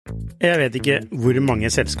Jeg vet ikke hvor mange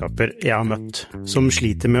selskaper jeg har møtt som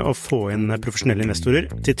sliter med å få inn profesjonelle investorer,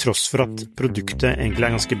 til tross for at produktet egentlig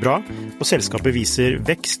er ganske bra, og selskapet viser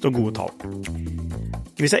vekst og gode tall.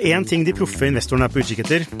 Hvis det er en ting de proffe investorene er på utkikk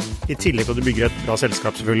etter, i tillegg til at du bygger et bra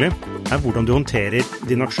selskap selvfølgelig, er hvordan du håndterer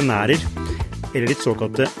dine aksjonærer, eller ditt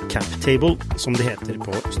såkalte cap table, som det heter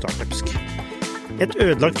på startupsk. Et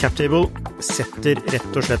ødelagt cap table setter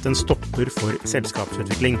rett og slett en stopper for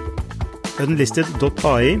selskapsutvikling.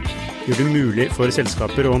 Unlisted.ai gjør det mulig for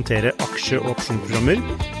selskaper å håndtere aksje- og opsjonsprogrammer,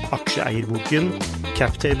 aksjeeierboken,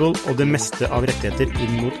 captable og det meste av rettigheter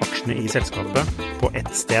inn mot aksjene i selskapet på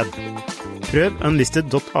ett sted. Prøv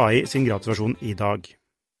Unlisted.ai sin gratisversjon i dag.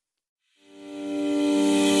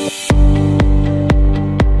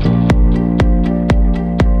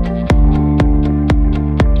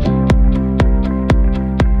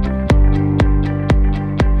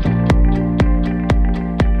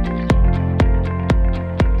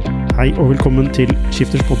 Hei og velkommen til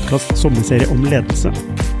Skifters podcast sommerserie om ledelse.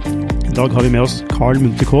 I dag har vi med oss Carl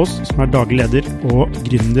Munthe-Kaas, som er daglig leder og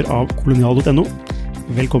gründer av kolonial.no.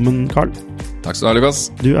 Velkommen, Carl. Takk skal du ha, Lukas.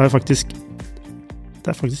 Det er faktisk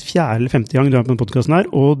 4. eller 5. gang du er på denne podcasten her,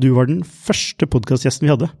 og du var den første podcastgjesten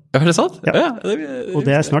vi hadde. Ja, er det sant? Ja. Og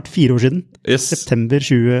det er snart 4 år siden. Yes. September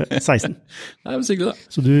 2016. Nei, men sikkert da.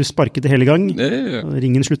 Så du sparket det hele gang. Ja.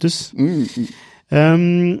 Ringen sluttes.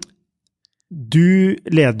 Du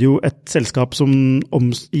leder jo et selskap som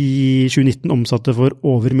i 2019 omsatte for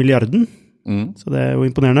over milliarden, så det er jo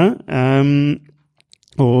imponerende.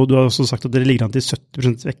 Og du har også sagt at dere ligger an til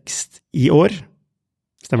 70% vekst i år.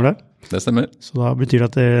 Stemmer det? Det stemmer. Så da betyr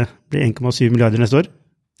det at det blir 1,7 milliarder neste år?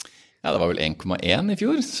 Ja, det var vel 1,1 i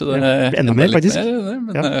fjor, så det enda mer faktisk.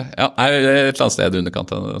 Men et eller annet sted underkant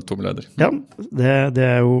av 2 milliarder. Ja, det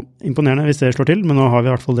er jo imponerende hvis det slår til, men nå har vi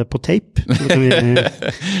i hvert fall det på tape. Så det kan vi...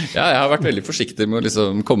 Ja, jeg har vært veldig forsiktig med å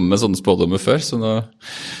liksom komme med sånne spådommer før, så når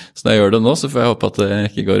jeg gjør det nå, så får jeg håpe at det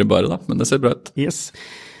ikke går i bare da, men det ser bra ut. Yes.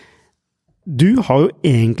 Du har jo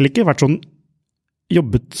egentlig ikke vært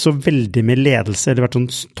jobbet så veldig med ledelse, eller vært sånn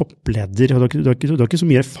toppleder, og du har ikke så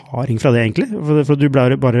mye erfaring fra det egentlig, for du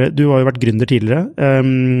har jo vært gründer tidligere,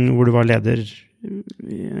 hvor du var leder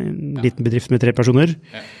i en liten bedrift med 3 personer,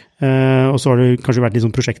 og så har du kanskje vært litt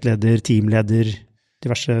sånn prosjektleder, teamleder,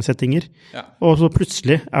 diverse settinger, og så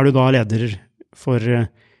plutselig er du da leder for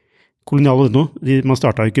kolonial.no. Man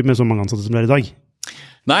startet jo ikke med så mange ansatte som det er i dag.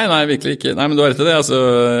 Nei, virkelig ikke. Nei, men du har rett i det. Altså,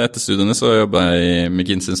 etter studiene så jobbet jeg i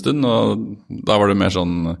McKinsey en stund, og da var det mer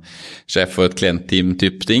sånn sjef for et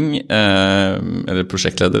klientteam-type ting, eller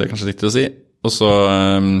prosjektleder, det er kanskje riktig å si. Og så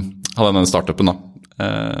hadde jeg denne startupen da.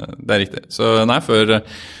 Det er riktig. Så nei, før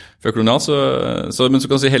kolonial, men så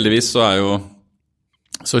kan du si heldigvis så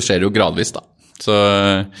skjer det jo gradvis da.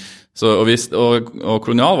 Og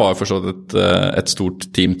kolonial var for så vidt et stort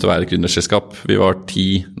team til å være et gründerselskap. Vi var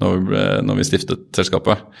 10 når vi stiftet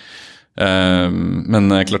selskapet. Men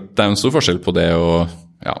klart, det er en stor forskjell på det, og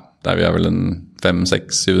ja, der vi er vel 5,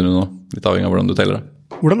 6, 700 nå, litt avhengig av hvordan du teller det.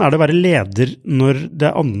 Hvordan er det å være leder når det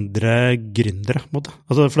er andre gründere?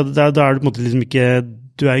 Altså, for da er det på en måte liksom ikke...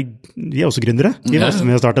 Vi er også gründere. Vi var også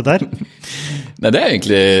med å starte der. Nei, det er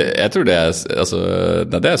egentlig, jeg tror det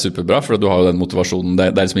er superbra, for du har jo den motivasjonen, det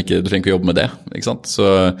er liksom ikke, du trenger ikke å jobbe med det, ikke sant? Så,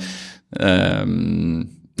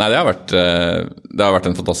 nei, det har vært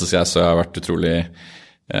en fantastisk reise, og jeg har vært utrolig,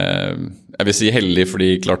 jeg vil si heldig, fordi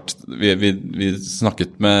klart, vi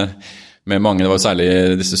snakket med mange, det var jo særlig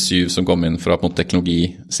disse 7 som kom inn fra på en måte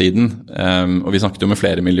teknologisiden, og vi snakket jo med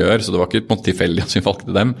flere miljøer, så det var ikke på en måte tilfeldig at vi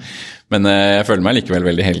valgte dem, men jeg føler meg likevel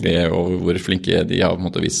veldig heldig over hvor flinke de har på en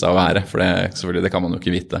måte vist seg å være, for selvfølgelig, det kan man jo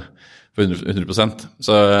ikke vite for 100%.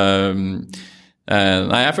 Så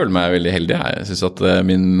nei, jeg føler meg veldig heldig. Jeg synes at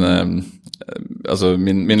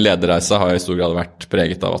min lederreise har i stor grad vært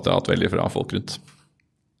preget av at jeg har hatt veldig bra folk rundt.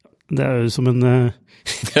 Det er jo som en...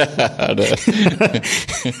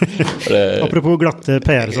 Apropos glatte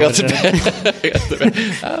PR, så ja,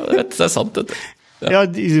 det er sant, det. Ja,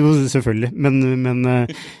 selvfølgelig, men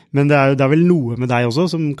det er vel noe med deg også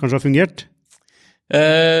som kanskje har fungert?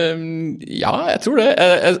 Ja, jeg tror det.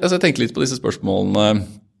 Jeg tenker litt på disse spørsmålene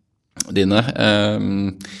dine,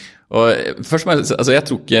 og først og fremst, altså jeg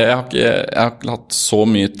tror ikke, jeg har ikke hatt så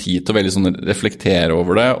mye tid til å veldig sånn reflektere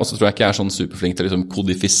over det, og så tror jeg ikke jeg er sånn superflink til å liksom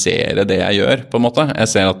kodifisere det jeg gjør, på en måte. Jeg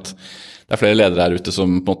ser at det er flere ledere her ute som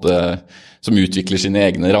på en måte, som utvikler sine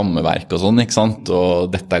egne rammeverk og sånn, ikke sant? Og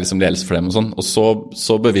dette er liksom ledelse for dem og sånn, og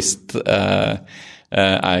så bevisst er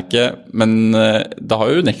jeg ikke, men det har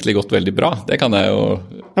jo unektelig gått veldig bra, det kan jeg jo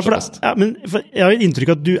men jeg har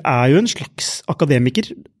inntrykk at du er jo en slags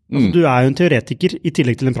akademiker. Altså, du er jo en teoretiker i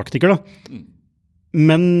tillegg til en praktiker da.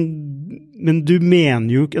 Men men du mener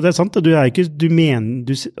jo, det er sant, du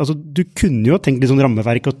kunne jo tenkt litt sånn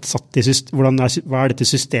rammeverk og satt i hva dette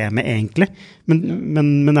systemet egentlig?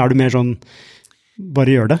 Men er du mer sånn,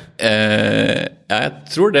 bare gjør det? Jeg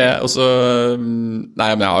tror det, også, nei,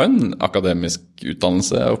 men jeg har jo en akademisk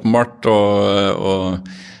utdannelse, åpenbart, og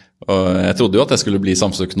jeg trodde jo at jeg skulle bli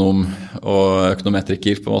samfunnsøkonom og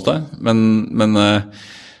økonometriker på en måte,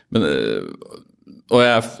 og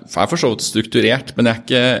jeg er for så vidt strukturert, men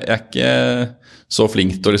jeg er ikke så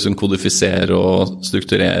flink til å liksom kodifisere og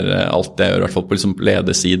strukturere alt det jeg gjør, i hvert fall på liksom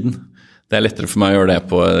ledersiden. Det er lettere for meg å gjøre det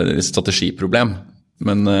på et strategiproblem.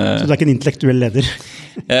 Men, så du er ikke en intellektuell leder?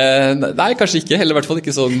 Nei, kanskje ikke, eller i hvert fall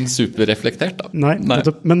ikke sånn superreflektert. Da. Nei.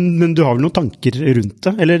 Men du har vel noen tanker rundt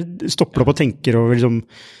det? Eller stopper du opp og tenker over liksom,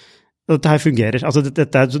 at dette her fungerer? Altså,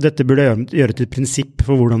 dette burde jeg gjøre til et prinsipp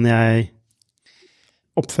for hvordan jeg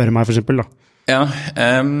oppfører meg, for eksempel, da. Ja,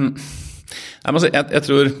 jeg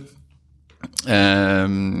tror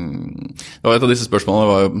et av disse spørsmålene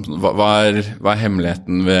var hva er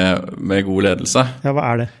hemmeligheten med god ledelse? Ja, hva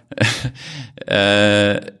er det?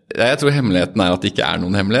 Jeg tror hemmeligheten er at det ikke er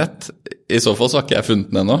noen hemmelighet. I så fall så har ikke jeg funnet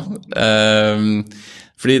den ennå.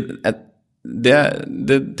 Fordi det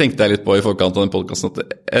tenkte jeg litt på i forkant av den podcasten, at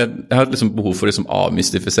jeg har et liksom behov for å liksom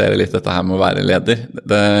avmystifisere litt dette her med å være leder.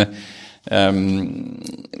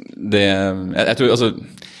 Jeg tror, altså,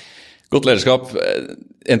 godt lederskap,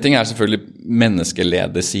 en ting er selvfølgelig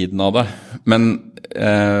menneskeledersiden av det, men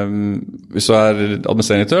hvis du er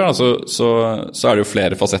administrerende direktør, så er det jo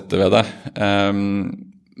flere fasetter ved det.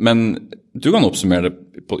 Men du kan oppsummere det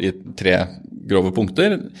i 3 grove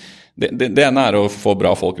punkter. Det ene er å få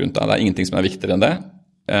bra folk rundt deg. Det er ingenting som er viktigere enn det.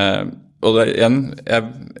 Og det igjen, jeg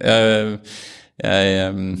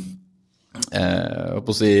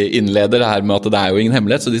på å si innleder det her med at det er jo ingen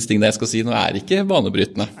hemmelighet, så disse tingene jeg skal si nå er ikke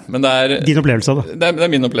banebrytende. Men det er din opplevelse av det? Det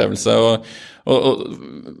er min opplevelse, og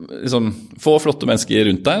liksom, få flotte mennesker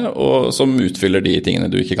rundt deg, og som utfyller de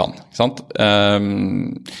tingene du ikke kan. Ikke sant?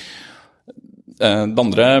 Det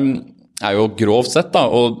andre er jo grovt sett, da,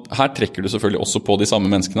 og her trekker du selvfølgelig også på de samme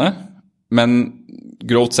menneskene, men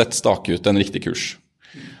grovt sett stake ut en riktig kurs.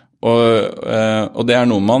 Og det er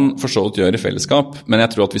noe man for så vidt gjør i fellesskap, men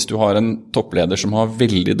jeg tror at hvis du har en toppleder som har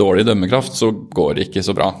veldig dårlig dømmekraft, så går det ikke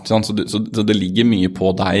så bra. Så det ligger mye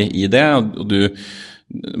på deg i det, og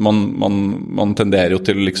man tenderer jo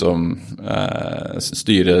til liksom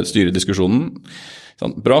styre diskusjonen.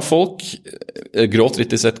 Bra folk, grovt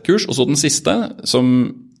riktig sett kurs, og så den siste,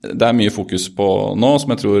 som det er mye fokus på nå, som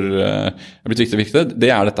jeg tror er blitt viktig,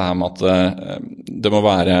 det er dette her med at det må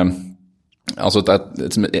være altså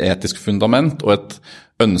et etisk fundament og et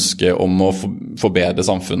ønske om å forbedre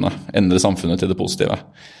samfunnet, endre samfunnet til det positive.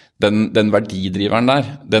 Den verdidriveren der,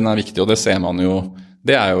 den er viktig, og det ser man jo,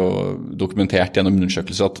 det er jo dokumentert gjennom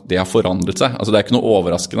undersøkelser at det har forandret seg. Altså det er ikke noe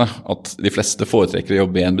overraskende at de fleste foretrekker å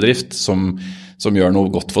jobbe i en bedrift som gjør noe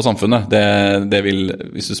godt for samfunnet. Det vil,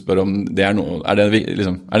 hvis du spør om det er noe, er det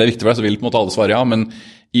viktig for deg, så vil på en måte alle svare ja, men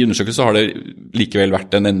i undersøkelser har det likevel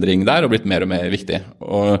vært en endring der og blitt mer og mer viktig.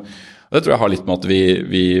 Og det tror jeg har litt med at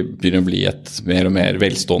vi begynner å bli et mer og mer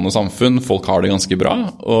velstående samfunn. Folk har det ganske bra,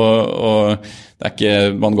 og det er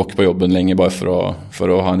ikke, man går ikke på jobben lenger bare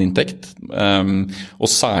for å ha en inntekt. Og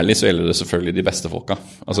særlig så gjelder det selvfølgelig de beste folka.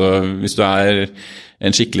 Altså hvis du er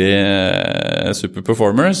en skikkelig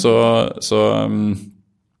superperformer, så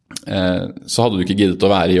hadde du ikke giddet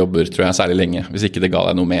å være i jobber, tror jeg, særlig lenge, hvis ikke det ga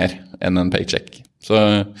deg noe mer enn en paycheck. Så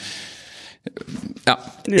ja,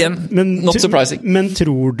 igjen, not surprising. Men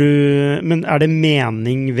er det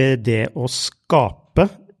mening ved det å skape,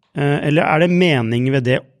 eller er det mening ved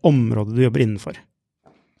det området du jobber innenfor?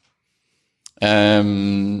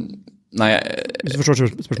 Nei, hvis du forstår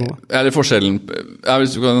spørsmålet. Er det forskjellen?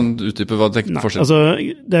 Hvis du kan utdype hva du tenker forskjellen? Altså,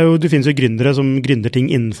 det finnes jo gründere som gründer ting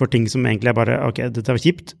innenfor ting som egentlig er bare, ok, dette er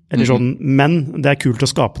kjipt, eller sånn, men det er kult å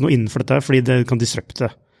skape noe innenfor dette, fordi det kan disrupte.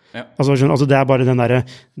 Ja. Altså det er bare den der,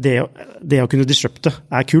 det å kunne disrupte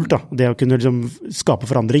er kult da, det å kunne liksom skape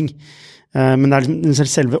forandring, men det er liksom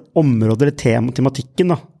selve området eller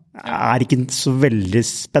tematikken da, er ikke så veldig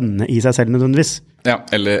spennende i seg selv nødvendigvis. Ja,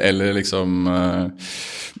 eller liksom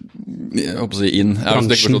jeg håper å si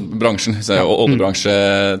bransjen, oljebransje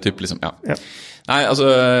typ liksom, ja. Nei,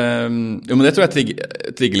 altså jo, men det tror jeg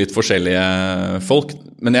trigger litt forskjellige folk,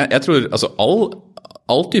 men jeg tror altså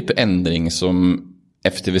all type endring som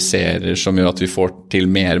effektiviserer, som gjør at vi får til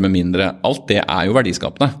mer med mindre, alt det er jo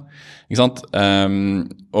verdiskapende, ikke sant?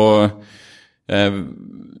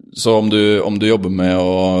 Så om du jobber med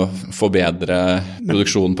å forbedre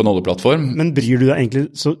produksjonen på en oljeplattform. Men bryr du deg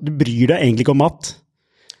egentlig ikke om mat?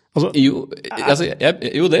 Altså, jo,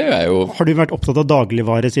 det gjør jeg jo. Har du vært opptatt av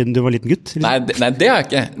dagligvare siden du var liten gutt? Nei, det er jeg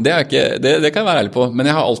ikke. Det kan jeg være ærlig på. Men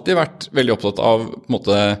jeg har alltid vært veldig opptatt av på en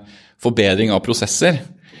måte, forbedring av prosesser.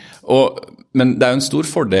 Men det er jo en stor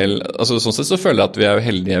fordel, altså sånn sett så føler jeg at vi er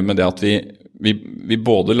heldige med det at vi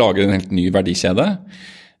både lager en helt ny verdikjede,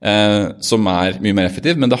 som er mye mer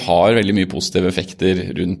effektiv, men det har veldig mye positive effekter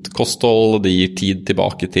rundt kosthold, det gir tid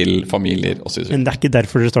tilbake til familier og så videre. Men det er ikke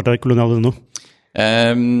derfor dere startet Kolonial.no?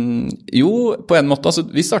 Jo, på en måte. Altså,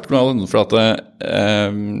 vi startet Kolonial.no for at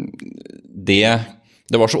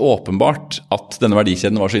det var så åpenbart at denne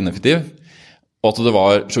verdikjeden var så ineffektiv, og at det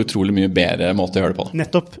var så utrolig mye bedre måte å gjøre det på.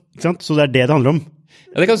 Nettopp, ikke sant? Så det er det handler om.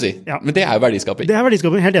 Ja, det kan du si. Ja. Men det er jo verdiskaping. Det er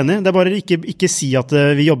verdiskaping, helt enig. Det er bare ikke si at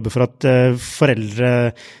vi jobber for at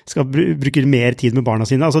foreldre skal bruke mer tid med barna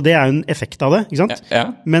sine. Altså, det er jo en effekt av det, ikke sant? Ja.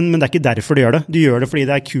 Men det er ikke derfor du gjør det. Du gjør det fordi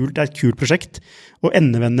det er kult, det er et kult prosjekt å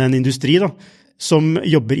endevende en industri da, som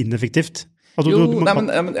jobber ineffektivt. Altså,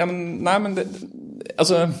 men det,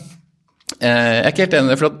 altså, jeg er ikke helt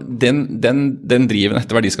enig, for at den driven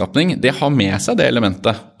etter verdiskapning, det har med seg det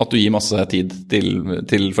elementet at du gir masse tid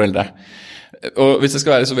til foreldre. Og hvis jeg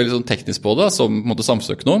skal være så veldig sånn teknisk på det, som på en måte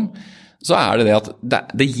samfunnsøkonom, så er det at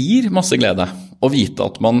det gir masse glede å vite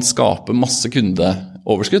at man skaper masse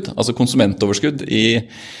kundeoverskudd, altså konsumentoverskudd i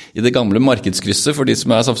det gamle markedskrysset for de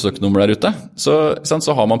som er samfunnsøkonomer der ute. Så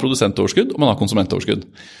har man produsentoverskudd, og man har konsumentoverskudd.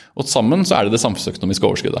 Og sammen så er det samfunnsøkonomiske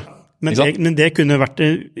overskuddet. Men det kunne vært,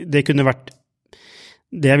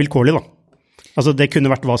 det er vilkårlig da. Altså det kunne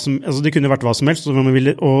vært hva som helst,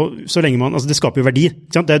 og så lenge man, altså det skaper jo verdi,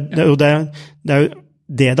 ikke sant? Det er jo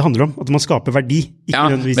det handler om, at man skaper verdi.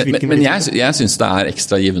 Men jeg synes det er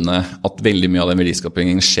ekstra givende at veldig mye av den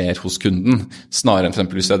verdiskapingen skjer hos kunden, snarere enn for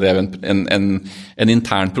eksempel hvis jeg drev en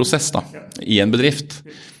intern prosess da, i en bedrift,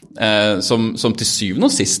 som til syvende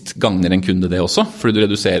og sist gagner en kunde det også, fordi du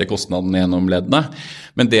reduserer kostnaden gjennom leddene.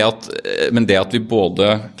 Men det at vi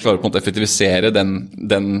både klarer på en måte effektivisere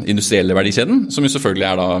den industrielle verdikjeden, som jo selvfølgelig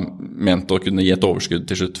er da ment å kunne gi et overskudd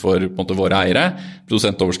til slutt for på en måte våre eiere,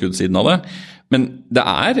 produsentoverskudd siden av det, men det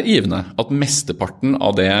er givende at mesteparten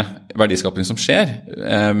av det verdiskaping som skjer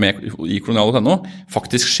i Kolonial.no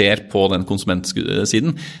faktisk skjer på den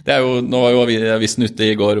konsumentsiden. Nå var jo avisen ute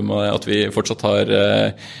i går om at vi fortsatt har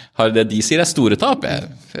det de sier er store tap.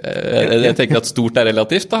 Jeg tenker at stort er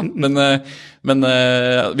relativt da, men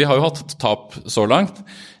vi har jo hatt tap så langt,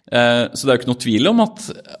 så det er jo ikke noe tvil om at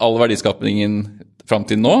all verdiskapningen frem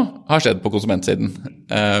til nå har skjedd på konsumentsiden.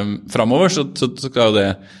 Fremover så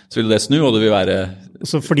vil det snu, og det vil være...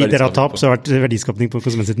 Så fordi dere har tap, så har det vært verdiskapning på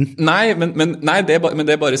konsumentsiden? Nei, men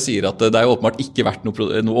det bare sier at det er jo åpenbart ikke vært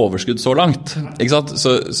noe overskudd så langt. Ikke sant?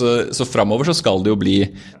 Så fremover så skal det jo bli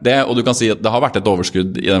det, og du kan si at det har vært et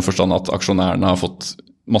overskudd i den forstand at aksjonærene har fått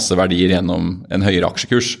masse verdier gjennom en høyere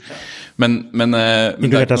aksjekurs.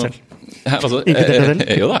 Inkludert deg selv. Inkludert deg selv?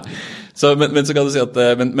 Jo da. Men så kan du si at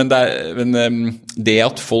det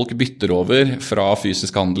at folk bytter over fra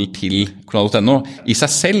fysisk handel til Kolonial.no i seg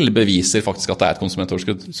selv beviser faktisk at det er et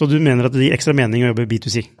konsumentoverskudd. Så du mener at det gir ekstra mening å jobbe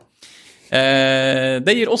B2C?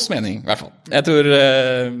 Det gir oss mening, i hvert fall. Jeg tror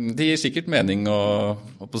det gir sikkert mening å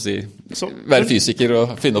være fysiker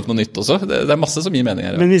og finne opp noe nytt også. Det er masse som gir mening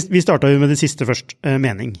her. Men vi startet jo med det siste først,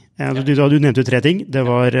 mening. Du nevnte jo 3 ting. Det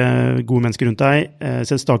var gode mennesker rundt deg,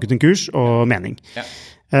 staket en kurs og mening. Ja.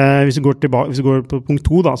 Hvis vi går på punkt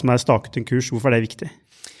 2 da, som er staket en kurs, hvorfor er det viktig?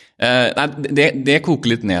 Det koker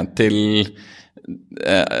litt ned til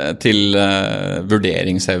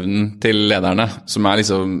vurderingsevnen til lederne, som på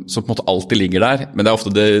en måte alltid ligger der, men det er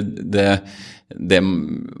ofte hva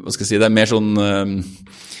skal jeg si, det er mer sånn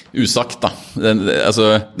usagt da.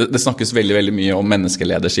 Det snakkes veldig, veldig mye om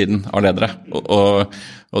menneskeledersiden av ledere,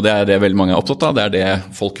 og det er det veldig mange er opptatt av, det er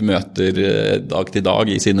det folk møter dag til dag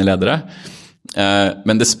i sine ledere.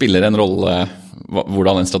 Men det spiller en rolle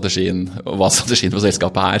hvordan den strategien, og hva strategien for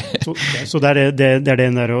selskapet er. Så det er det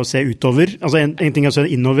der å se utover, altså en ting er å se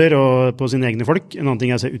innover og på sine egne folk, en annen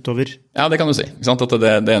ting er å se utover. Ja, det kan du si, ikke sant? At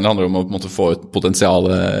det ene handler om å på en måte få ut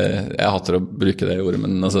potensialet, jeg hater å bruke det ordet,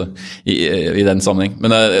 men altså i den sammenheng,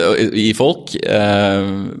 men i folk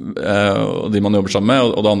og de man jobber sammen med,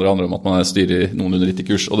 og det andre handler om at man styrer noen under litt i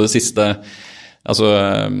kurs, og det siste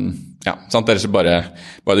sant, det er ikke bare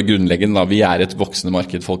det grunnleggende da. Vi er et voksende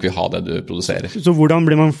marked, folk vil ha det du produserer. Så hvordan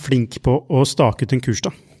blir man flink på å stake ut en kurs da?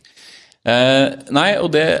 Og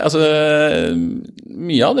det,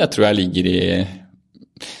 mye av det tror jeg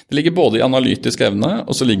ligger både i analytisk evne,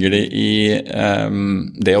 og så ligger det i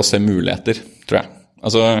det å se muligheter, tror jeg.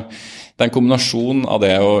 Det er en kombinasjon av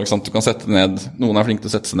det, og du kan sette ned, noen er flinke til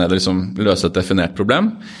å sette seg ned og løse et definert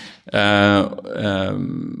problem,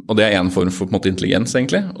 Og det en form for på en måte intelligens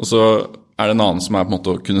egentlig, og så det en annen som på en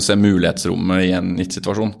måte å kunne se mulighetsrommet i en gitt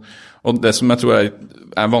situasjon. Og det som jeg tror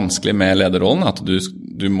er vanskelig med lederrollen, at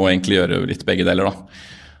du må egentlig gjøre litt begge deler da.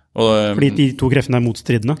 Fordi de to kreftene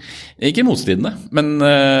motstridende? Ikke motstridende, men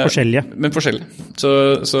forskjellige. Men forskjellige.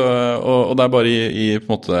 Og det bare i på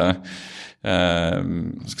en måte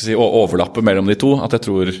skal si, overlappe mellom de to, at jeg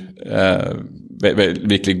tror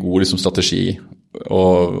virkelig god liksom, strategi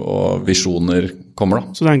og visjoner kommer da.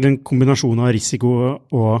 Så det egentlig en kombinasjon av risiko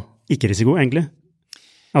og ikke-risiko egentlig?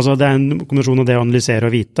 Altså det en kombinasjon av det å analysere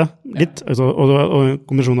og vite litt, altså, og en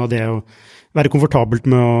kombinasjon av det å være komfortabelt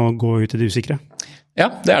med å gå ut i det usikre? Ja,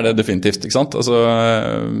 det det definitivt, ikke sant? Altså,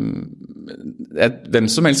 hvem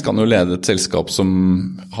som helst kan jo lede et selskap som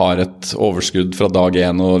har et overskudd fra dag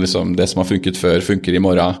 1, og liksom det som har funket før, funker i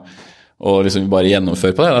morgen, og liksom bare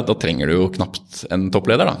gjennomføre på det, da trenger du jo knapt en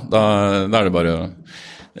toppleder da. Da det bare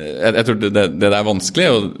jeg tror det vanskelig,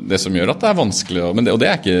 og det som gjør at det vanskelig, og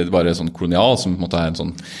det ikke bare sånn kolonial, som på en måte en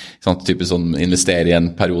sånn type sånn investere i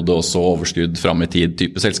en periode og så overskudd frem i tid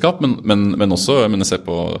type selskap, men også, jeg ser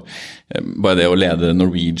på bare det å lede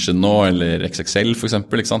Norwegian nå, eller XXL for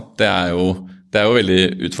eksempel, ikke sant? Det jo veldig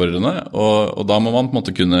utfordrende, og da må man på en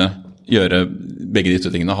måte kunne gjøre begge de to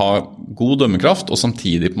tingene, ha god dømmekraft, og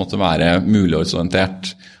samtidig på en måte være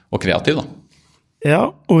mulighetsorientert og kreativ da.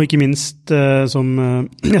 Ja, og ikke minst, som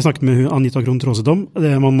jeg snakket med Anita Krohn Traaseth om,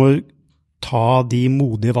 man må ta de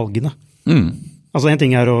modige valgene. Altså en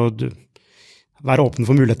ting å være åpen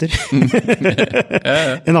for muligheter.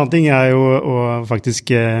 En annen ting jo å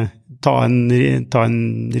faktisk ta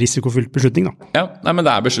en risikofylt beslutning da. Ja, nei, men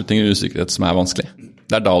det beslutninger og usikkerhet som vanskelig.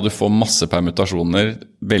 Det da du får masse permutasjoner,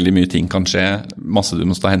 veldig mye ting kan skje, masse du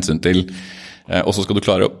må ta hensyn til, og så skal du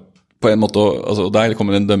klare å på en måte, altså, der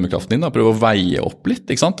kommer den dømmekraften inn, da, prøve å veie opp litt,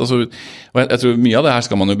 ikke sant? Altså, og jeg tror mye av det her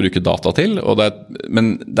skal man jo bruke data til, men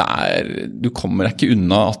du kommer ikke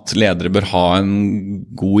unna at ledere bør ha en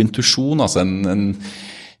god intuisjon, altså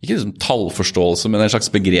ikke liksom tallforståelse, men en slags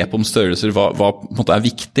begrep om størrelser, hva på en måte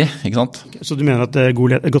viktig, ikke sant? Så du mener at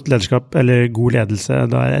godt lederskap eller god ledelse,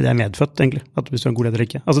 da det medfødt egentlig, at hvis du en god leder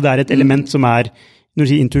ikke? Altså det et element som når du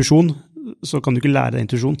sier intuisjon, så kan du ikke lære deg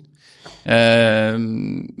intuisjon.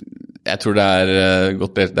 Jeg tror det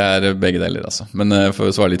godt delt, det begge deler altså. Men for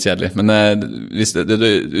å svare litt kjedelig, men hvis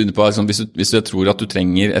hvis du tror at du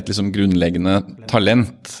trenger et liksom grunnleggende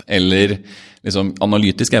talent eller liksom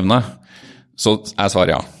analytisk evne, så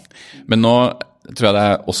svaret ja. Men nå tror jeg det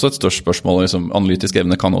også et størst spørsmål, liksom, analytisk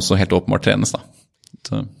evne kan også helt åpenbart trenes da.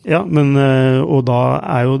 Så. Ja, men og da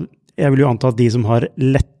jo, jeg vil jo anta at de som har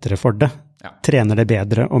lettere for det, trener det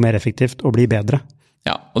bedre og mer effektivt og blir bedre.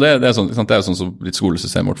 Ja, og det sånn, det jo sånn som litt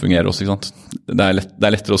skolesystemet vårt fungerer også, ikke sant? Det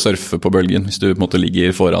lettere å surfe på bølgen hvis du på en måte ligger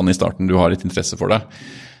foran i starten, du har litt interesse for det.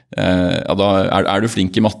 Ja, da du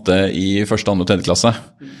flink i matte i 1., 2. og 3. klasse,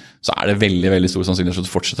 så det veldig, veldig stor sannsynlighet for at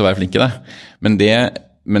du fortsetter å være flink i det. Men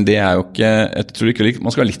det jo ikke, jeg tror ikke,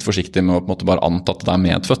 man skal være litt forsiktig med å på en måte bare anta at det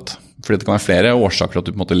medfødt. Fordi det kan være flere årsaker til at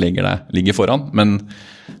du på en måte ligger foran, men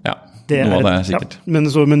ja, noe av det sikkert. Ja,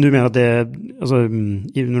 men du mener at det, altså,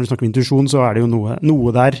 når du snakker om intuisjon, så det jo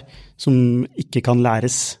noe der som ikke kan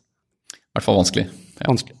læres. I hvert fall vanskelig. Ja.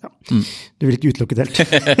 Vanskelig, ja. Du vil ikke utelukke det helt.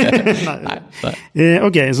 Nei.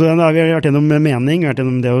 Ok, så da har vi vært gjennom mening, vært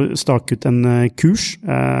gjennom det å stake ut en kurs,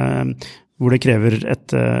 hvor det krever et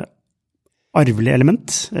arvelig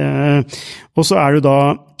element. Og så det jo da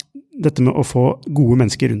dette med å få gode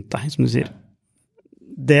mennesker rundt deg, som du sier.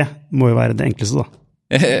 Det må jo være det enkleste da.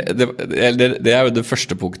 Det jo det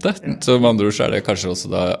første punktet, så med andre ord så det kanskje også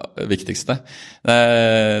det viktigste.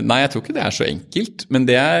 Nei, jeg tror ikke det så enkelt, men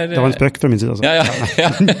det Det var en spøk fra min side, altså.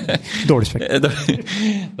 Ja. Dårlig spøk.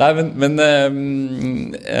 Nei, men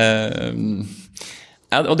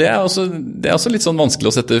og det også litt sånn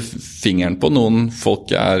vanskelig å sette fingeren på. Noen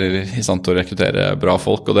folk i stand til å rekruttere bra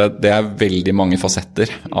folk, og det veldig mange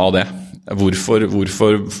fasetter av det. Hvorfor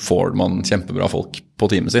får man kjempebra folk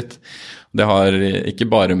på teamet sitt? Det har ikke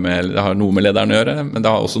bare det har noe med lederen å gjøre, men det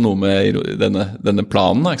har også noe med denne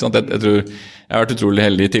planen. Ikke sant? Jeg tror jeg har vært utrolig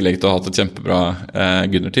heldig i tillegg til å ha hatt et kjempebra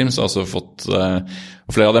Gunnar-team, så jeg har også fått,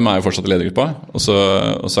 og flere av dem jo fortsatt i ledergruppa, og så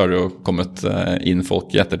har det jo kommet inn folk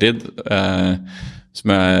i ettertid, som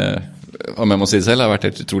om jeg må si det selv, har vært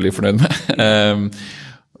helt utrolig fornøyd med.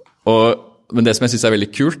 Men det som jeg synes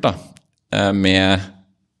veldig kult da,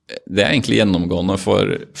 det egentlig gjennomgående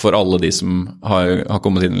for alle de som har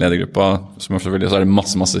kommet inn i ledergruppa, som så det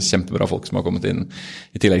masse kjempebra folk som har kommet inn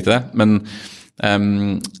i tillegg til det, men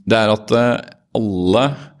det at alle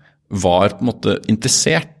var på en måte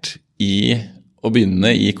interessert i å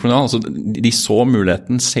begynne i kolonial, altså de så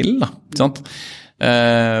muligheten selv da, ikke sant?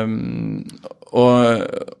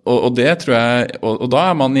 Og det tror jeg, og da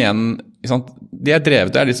man igjen, ikke sant, de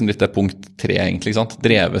drevet, det liksom litt det punkt 3 egentlig, ikke sant,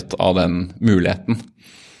 drevet av den muligheten.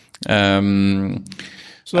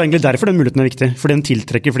 Så det egentlig derfor den muligheten viktig, for den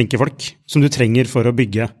tiltrekker flinke folk, som du trenger for å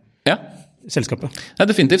bygge selskapet. Nei,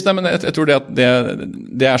 definitivt, men jeg tror det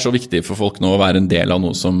så viktig for folk nå å være en del av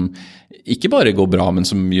noe som ikke bare går bra, men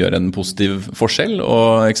som gjør en positiv forskjell,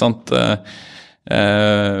 og ikke sant,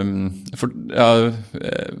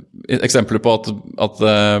 eksempler på at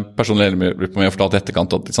personlig ledergruppe har fortalt i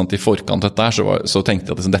etterkant at sant, i forkant dette her, så tenkte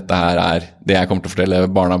jeg at dette her det jeg kommer til å fortelle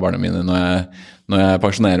barna mine når jeg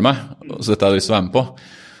pensjonerer meg, så dette har jeg lyst til å være med på.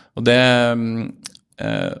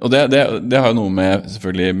 Og det har jo noe med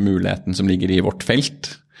selvfølgelig muligheten som ligger i vårt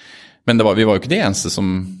felt, men vi var jo ikke de eneste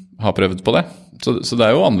som har prøvd på det, så det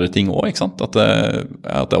jo andre ting også, ikke sant? At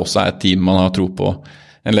det også et team man har tro på,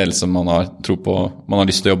 en ledelse man har tro på, man har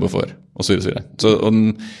lyst til å jobbe for, og så videre. Så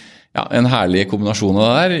en herlig kombinasjon av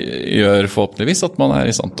det der gjør forhåpentligvis at man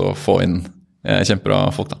i stand til å få inn kjempebra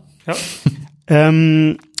folk da. Ja.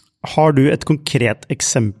 Har du et konkret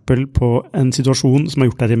eksempel på en situasjon som har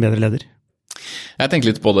gjort deg til en bedre leder? Jeg tenker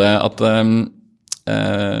litt på det at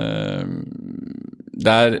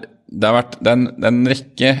det har vært en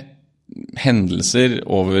rekke hendelser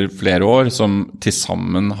over flere år som til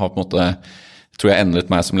sammen har på en måte, tror jeg,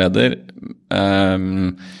 endret meg som leder.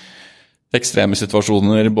 Ekstreme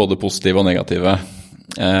situasjoner, både positive og negative.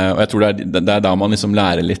 Og jeg tror det da man liksom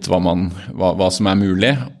lærer litt hva som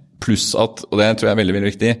mulig, pluss at, og det tror jeg veldig,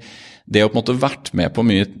 veldig viktig, det å på en måte vært med på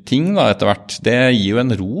mye ting da, etter hvert, det gir jo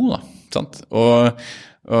en ro da, sant? Og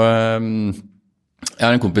jeg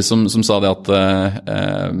har en kompis som sa det at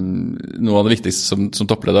noe av det viktigste som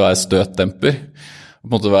toppleder er støtdemper. På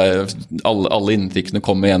en måte alle inntrykkene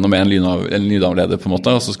kommer gjennom en lydavleder på en måte,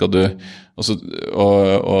 og så skal du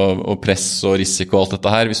og press og risiko og alt dette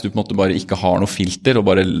her, hvis du på en måte bare ikke har noe filter og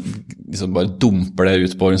bare dumper det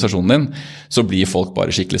ut på organisasjonen din, så blir folk bare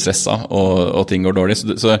skikkelig stresset og ting går dårlig.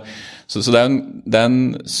 Så det er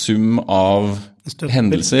en sum av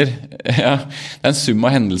hendelser, det er en sum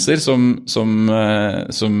av hendelser som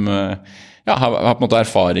har på en måte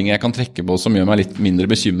erfaringer jeg kan trekke på som gjør meg litt mindre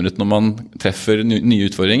bekymret når man treffer nye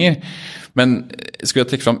utfordringer. Men skulle jeg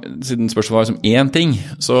trekke frem, siden spørsmålet var som én ting,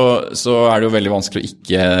 så det jo veldig vanskelig å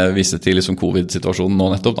ikke vise til liksom covid-situasjonen nå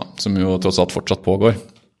nettopp da, som jo tross alt fortsatt pågår.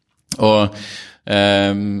 Og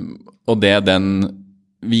det den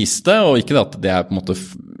viste, og ikke det at det på en måte,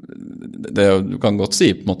 det du kan godt si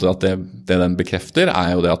på en måte at det den bekrefter,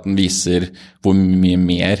 jo det at den viser hvor mye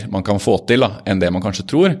mer man kan få til da, enn det man kanskje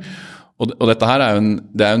tror. Og dette her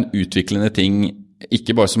det en utviklende ting,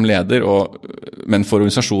 ikke bare som leder, men for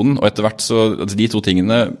organisasjonen, og etter hvert så, altså de to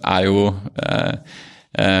tingene jo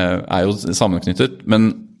sammenknyttet, men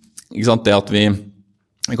ikke sant, det at vi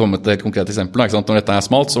kommer til et konkret eksempel, ikke sant, når dette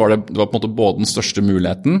smalt, så var det var på en måte både den største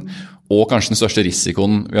muligheten, og kanskje den største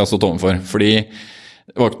risikoen vi har stått overfor, fordi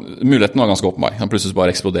muligheten var ganske åpenbar, kan plutselig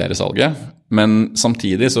bare eksplodere salget, men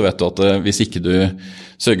samtidig så vet du at hvis ikke du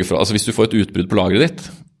sørger for, altså hvis du får et utbrudd på lageret ditt,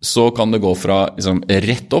 så kan det gå fra liksom,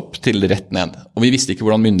 rett opp til rett ned. Og vi visste ikke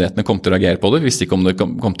hvordan myndighetene kom til å reagere på det. Vi visste ikke om det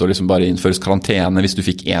kom til å liksom bare innføres karantene hvis du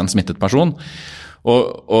fikk en smittet person.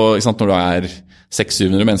 Og ikke sant, når du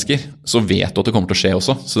 600-700 mennesker, så vet du at det kommer til å skje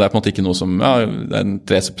også. Så det på en måte ikke noe som, det en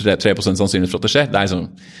 3% sannsynlighet for at det skjer. Det liksom,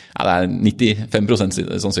 det 95%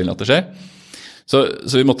 sannsynlig at det skjer. Så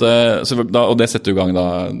vi måtte, og det setter i gang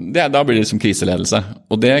da blir det liksom kriseledelse.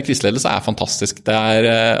 Og kriseledelse fantastisk. Det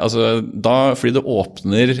altså, fordi det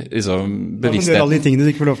åpner liksom bevisstheten. Da kan du gjøre alle de tingene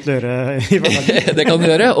du ikke får lov til å gjøre i hverdagen. Det kan du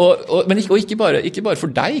gjøre, men ikke bare for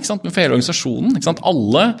deg, ikke sant, men for hele organisasjonen. Ikke sant?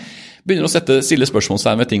 Alle begynner å stille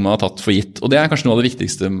spørsmålstegn ved ting man har tatt for gitt. Og det kanskje noe av det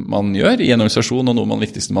viktigste man gjør i en organisasjon, og noe av det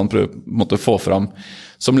viktigste man prøver å få fram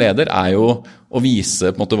som leder, jo å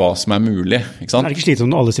vise på en måte hva som mulig. Ikke sant? Det ikke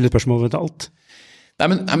slitsomt når alle stiller spørsmål ved alt?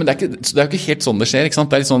 Nei, men det jo ikke helt sånn det skjer, ikke sant?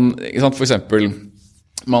 Det litt sånn, ikke sant? For eksempel,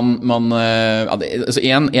 altså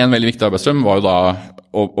en veldig viktig arbeidsstrøm var jo da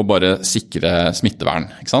å bare sikre smittevern,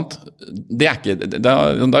 ikke sant? Det ikke,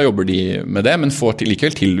 da jobber de med det, men får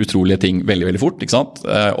likevel til utrolige ting veldig, veldig fort, ikke sant?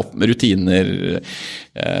 Opp med rutiner,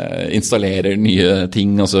 installerer nye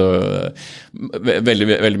ting, altså veldig,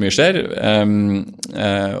 veldig mye skjer.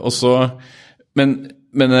 Og så, men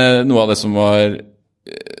noe av det som var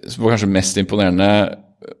kanskje mest imponerende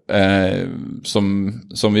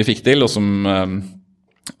som vi fikk til, og som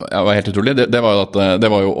var helt utrolig, det var jo at det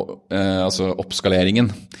var jo altså oppskaleringen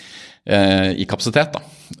i kapasitet da.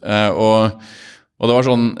 Og det var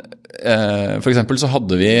sånn, for eksempel så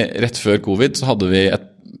hadde vi rett før covid, så hadde vi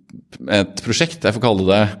et prosjekt, jeg får kalle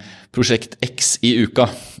det prosjekt X i uka.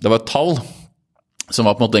 Det var et tall som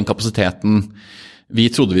var på en måte den kapasiteten vi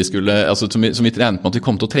trodde vi skulle, altså som vi regnet med at vi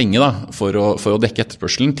kom til å trenge da, for å dekke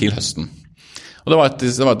etterspørselen til høsten. Og det var et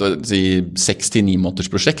 6-9 måneders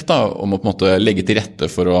prosjekt da, om å på en måte legge til rette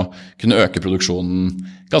for å kunne øke produksjonen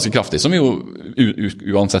ganske kraftig, som vi jo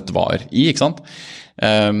uansett var i, ikke sant?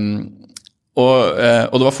 Og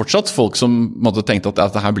det var fortsatt folk som måtte tenkte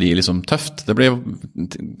at det her blir liksom tøft,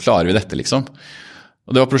 klarer vi dette liksom?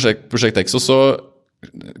 Og det var prosjekt X, og så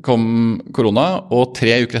kom korona, og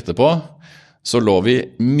 3 uker etterpå så lå vi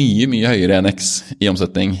mye høyere enn X i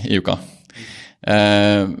omsetning i uka.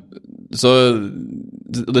 Så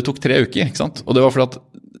det tok 3 uker, ikke sant? Og det var fordi at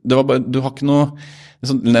det var bare, du har ikke noe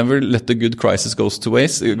sånn, never let the good crisis go to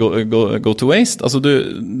waste. Altså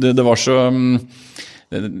det var så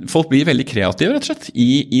folk blir veldig kreative rett og slett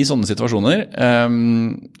i sånne situasjoner.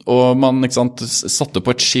 Og man, ikke sant, satte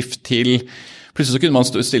på et skift til, plutselig så kunne man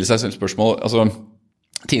stille seg selv spørsmål, altså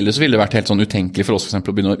tidligere så ville det vært helt sånn utenkelig for oss for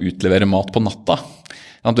eksempel å begynne å utlevere mat på natta.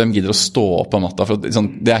 Hvem gidder å stå opp om natta, for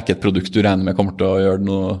sånn, det er ikke et produkt du regner med kommer til å gjøre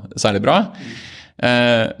noe særlig bra.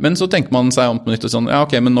 Men så tenker man seg om på nytt og sånn, ja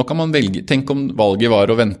ok, men nå kan man velge, tenk om valget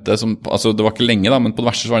var å vente, altså det var ikke lenge da, men på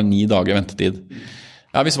det verste så var det 9 dager ventetid.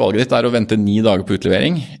 Ja, hvis valget ditt er å vente 9 dager på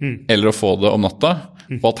utlevering, eller å få det om natta,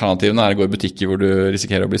 og alternativene er å gå i butikker hvor du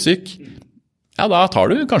risikerer å bli syk, ja, da tar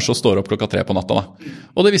du kanskje og står opp 3 på natta da.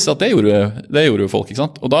 Og det viste at det gjorde jo folk, ikke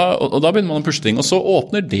sant? Og da begynner man å pushe ting, og så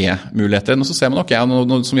åpner det muligheter, og så ser man, ok,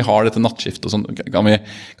 nå som vi har dette nattskift, og sånn, kan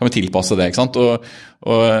vi tilpasse det, ikke sant?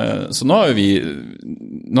 Så nå har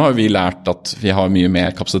vi lært at vi har mye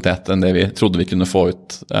mer kapasitet enn det vi trodde vi kunne få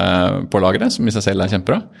ut på lageret, som i seg selv er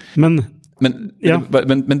kjempebra.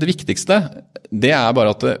 Men det viktigste, det er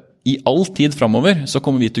bare at i all tid fremover så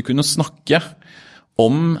kommer vi til å kunne snakke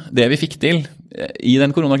om det vi fikk til i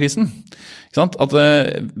den koronakrisen. Ikke sant? At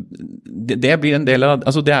det blir en del av,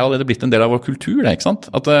 altså det er allerede blitt en del av vår kultur, det, ikke sant?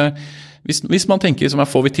 At hvis man tenker som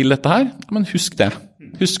får vi til dette her, men husk det.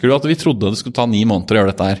 Husker du at vi trodde det skulle ta 9 måneder å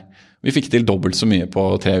gjøre dette her? Vi fikk til dobbelt så mye på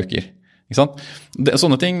 3 uker. Ikke sant?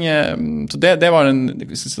 Sånne ting, så det var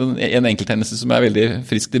en enkelthendelse som er veldig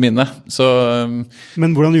friskt i minne.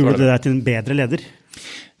 Men hvordan gjorde det deg til en bedre leder?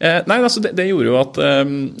 Nei, altså det gjorde jo at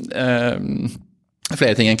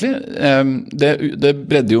flere ting egentlig. Det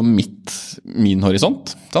bredde jo min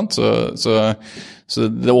horisont, sant? Så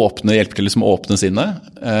det hjelper til liksom å åpne sinnet.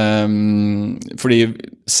 Fordi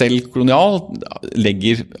selv kolonial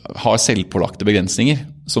har selvpålagte begrensninger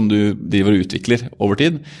som du driver og utvikler over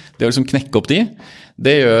tid. Det å liksom knekke opp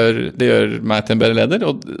det gjør meg til en bedre leder,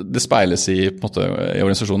 og det speiles på en måte, i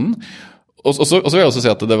organisasjonen. Og så vil jeg også si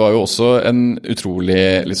at det var jo også en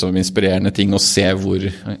utrolig liksom, inspirerende ting å se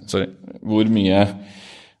hvor mye,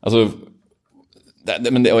 altså,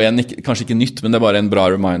 men det, og igjen, kanskje ikke nytt, men det er bare en bra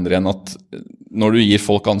reminder igjen at når du gir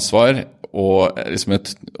folk ansvar og, liksom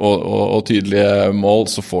og tydelige mål,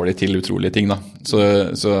 så får de til utrolige ting da. Så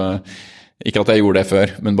ikke at jeg gjorde det før,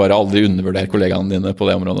 men bare aldri undervurder kollegaene dine på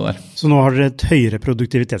det området der. Så nå har dere et høyere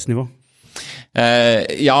produktivitetsnivå?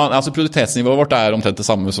 Ja, altså produktivitetsnivået vårt er omtrent det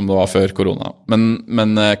samme som det var før korona,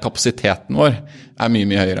 men kapasiteten vår er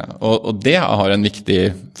mye høyere, og det har en viktig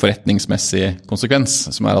forretningsmessig konsekvens,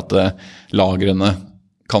 som er at lagrene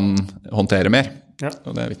kan håndtere mer. Ja.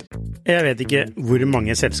 Og det er viktig. Jeg vet ikke hvor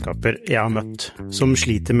mange selskaper jeg har møtt som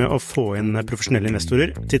sliter med å få inn profesjonelle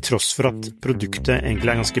investorer, til tross for at produktet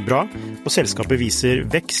egentlig er ganske bra, og selskapet viser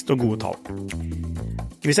vekst og gode tall.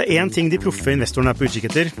 Hvis det er en ting de proffe investorene er på utkikk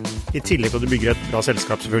etter, i tillegg til at du bygger et bra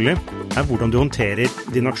selskap selvfølgelig, er hvordan du håndterer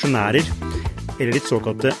dine aksjonærer, eller ditt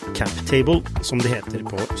såkalte cap table, som det heter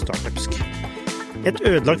på startupsk. Et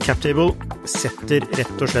ødelagt cap table setter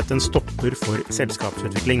rett og slett en stopper for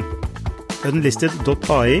selskapsutvikling.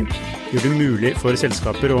 Unlisted.ai gjør det mulig for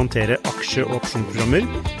selskaper å håndtere aksje- og opsjonsprogrammer,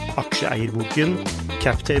 aksjeeierboken,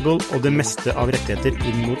 cap table og det meste av rettigheter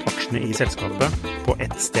inn mot aksjene i selskapet på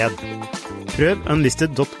ett sted. Prøv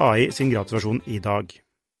Unlisted.ai sin gratisversjon i dag.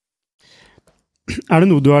 Er det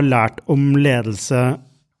noe du har lært om ledelse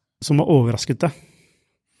som har overrasket deg?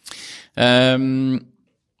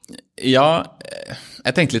 Ja,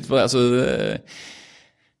 jeg tenkte litt på det, altså...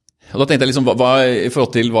 Og da tenkte jeg liksom, i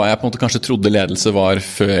forhold til hva jeg på en måte kanskje trodde ledelse var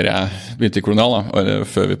før jeg begynte i kolonial, eller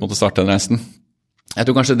før vi på en måte startet den reisen. Jeg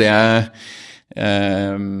tror kanskje det jeg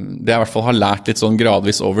i hvert fall har lært litt sånn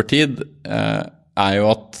gradvis over tid, er jo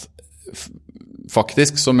at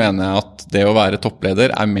faktisk så mener jeg at det å være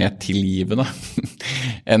toppleder er mer tilgivende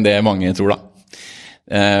enn det mange tror da.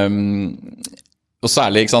 Og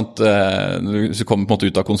særlig, ikke sant, hvis du kommer på en måte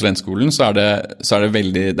ut av konsulentskolen, så er det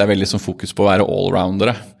veldig sånn fokus på å være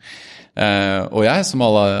allroundere. Og jeg, som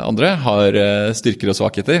alle andre, har styrker og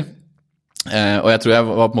svakheter. Og jeg tror jeg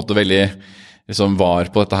var på en måte veldig liksom var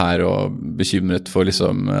på dette her og bekymret for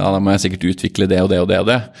liksom, da må jeg sikkert utvikle det og det og det og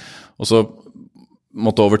det. Og så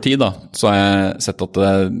måtte over tid da, så har jeg sett at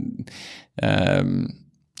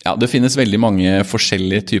det finnes veldig mange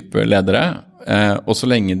forskjellige typer ledere, og så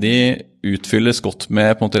lenge de utfylles godt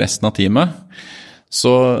med på en måte resten av teamet,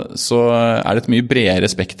 så det et mye bredere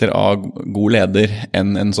spekter av god leder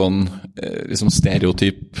enn en sånn liksom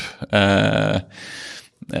stereotyp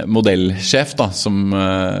modellsjef da, som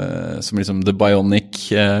liksom the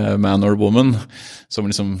bionic man or woman, som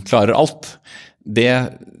liksom klarer alt.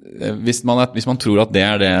 Hvis man tror at det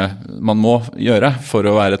det man må gjøre for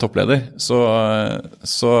å være toppleder, så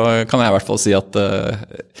kan jeg i hvert fall si at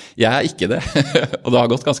jeg ikke det, og det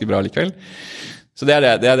har gått ganske bra likevel. Så det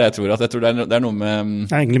det jeg tror. At jeg tror det noe med...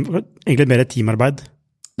 Det egentlig mer teamarbeid.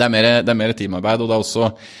 Det mer teamarbeid, og det også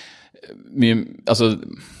mye... Altså,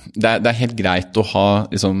 det helt greit å ha,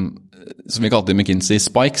 liksom, som vi kalte i McKinsey,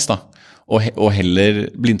 spikes, da, og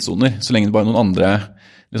heller blindsoner, så lenge det bare noen andre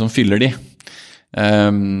liksom fyller de.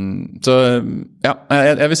 Så ja,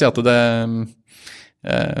 jeg vil si at det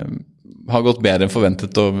har gått bedre enn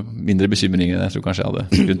forventet og mindre bekymringer enn jeg tror kanskje jeg hadde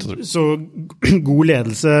grunn til å tro. Så god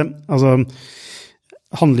ledelse, altså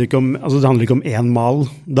det handler ikke om en mal,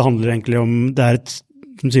 det handler egentlig om,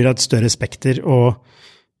 som du sier, et større spekter,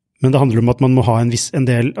 men det handler om at man må ha en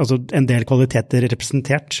del kvaliteter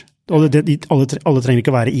representert. Alle trenger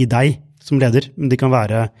ikke å være i deg som leder, men de kan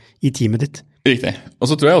være i teamet ditt. Riktig. Og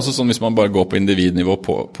så tror jeg også sånn, hvis man bare går på individnivå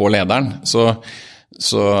på lederen,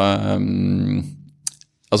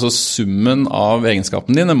 altså summen av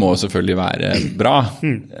egenskapene dine må selvfølgelig være bra.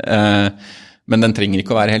 Men den trenger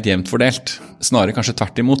ikke å være helt jevnt fordelt. Snarere kanskje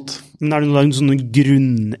tvert imot. Men det noen sånne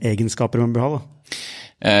grunnegenskaper man bør ha da?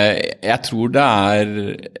 Jeg tror det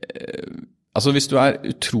altså hvis du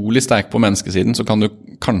utrolig sterk på menneskesiden, så kan du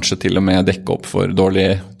kanskje til og med dekke opp for dårlig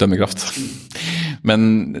dømmekraft. Men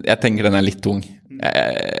jeg tenker den litt tung.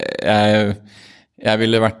 Jeg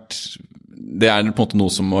ville vært... Det på en måte noe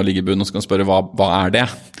som må ligge i bunnen, og så kan du spørre hva det?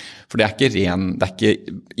 For det ikke ren,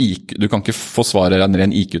 IQ, du kan ikke få svaret en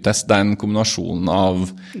ren IQ-test, det en kombinasjon av...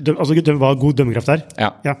 Hva god dømmekraft Ja.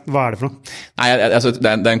 Ja, hva det for noe? Nei, altså, det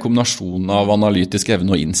en kombinasjon av analytisk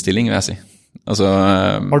evne og innstilling, vil jeg si. Altså,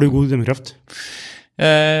 har du god dømmekraft?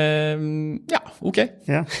 Ja, ok.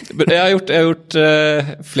 Ja. Jeg har gjort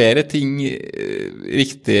flere ting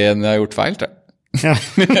riktig enn jeg har gjort feil, tror jeg. Ja.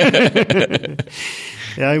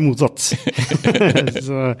 Jeg jo motsatt.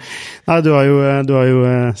 Så, nei, du har jo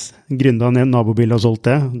gründet en nabobil og solgt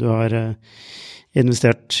det. Du har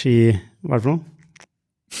investert i, hva det for noe?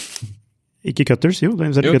 Ikke Cutters, jo, du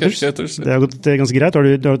har investert i Cutters. Det har gått ganske greit. Har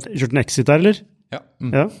du kjørt en exit der, eller? Ja.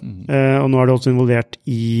 Ja. Og nå du også involvert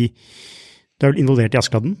i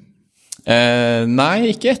Askeladden?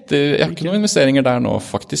 Nei, ikke etter. Jeg har ikke noen investeringer der nå,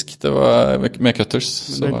 faktisk. Det var med Cutters.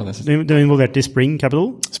 Så var det. Du er involvert i Spring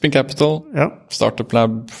Capital? Spring Capital, ja. Startup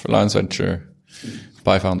Lab, Alliance Venture,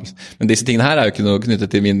 Buy Founders. Men disse tingene her jo ikke noe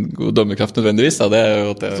knyttet til min gode dommerkraft nødvendigvis. Da. Det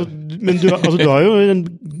jo at jeg... Men du har jo en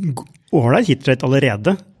ålreit hitrate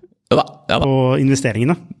allerede ja da. På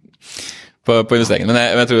investeringene. På investeringene,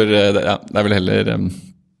 men jeg tror det vel heller...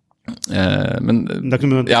 men, det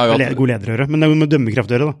ikke noe med god leder å gjøre, men det noe med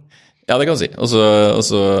dømmekraft å gjøre da. Ja, det kan du si. Og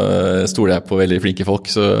så stoler jeg på veldig flinke folk,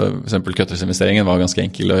 så for eksempel Cutters-investeringen var ganske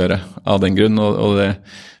enkel å gjøre av den grunn, og det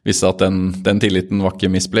viste at den tilliten var ikke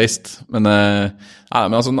misplaced. Men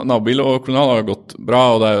altså, nabobil og kolonial har gått bra,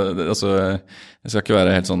 og altså, jeg skal ikke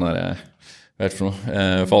være helt sånn der, hva det for noe,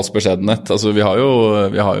 falsk beskjedenhet. Altså, vi har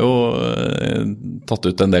jo tatt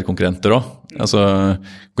ut en del konkurrenter også. Altså,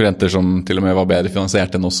 konkurrenter som til og med var bedre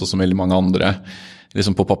finansiert enn oss, og som veldig mange andre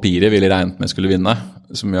liksom på papiret ville regnet med skulle vinne,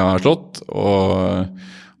 som vi har slått, og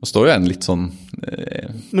står jo en litt sånn...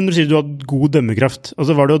 Men når du sier du har god dømmekraft,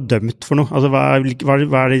 altså hva du har dømt for noe? Altså hva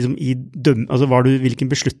det liksom i altså hvilken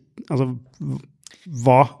altså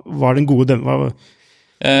hva den gode dømme...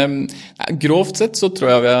 Grovt sett så tror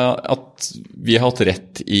jeg at vi har hatt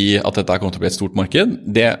rett i at dette kommer til å bli et stort marked.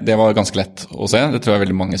 Det var ganske lett å se, det tror jeg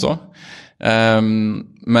veldig mange så.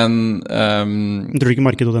 Men tror du ikke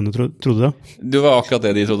markedet og denne trodde det? Det var akkurat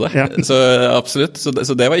det de trodde, ja. Så absolutt,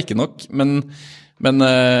 så det var ikke nok, men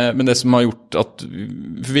det som har gjort at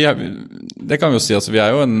det kan vi jo si, altså vi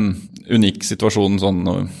jo en unik situasjon sånn,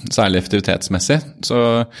 særlig aktivitetsmessig,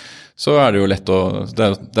 så det jo lett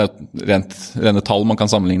det rene tall man kan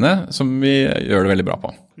sammenligne, som vi gjør det veldig bra på.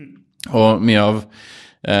 Og mye av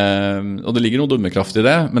og det ligger noe dømmekraft i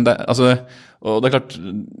det, men og det klart,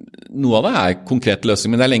 noe av det konkrete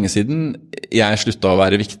løsninger, men det lenge siden jeg sluttet å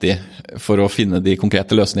være viktig for å finne de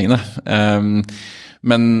konkrete løsningene.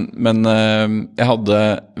 Men jeg hadde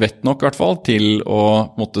vett nok I hvert fall til å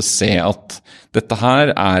måtte se at dette her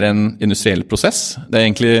en industriell prosess. Det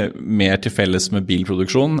egentlig mer til felles med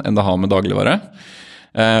bilproduksjon enn det har med dagligvare.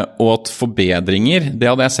 Og at forbedringer, det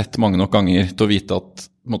hadde jeg sett mange nok ganger til å vite at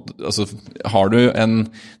altså, har du en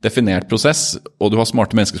definert prosess, og du har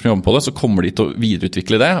smarte mennesker som jobber på det, så kommer de til å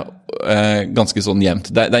videreutvikle det ganske sånn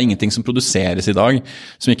jevnt. Det ingenting som produseres I dag,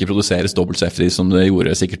 som ikke produseres dobbelt så effektivt som det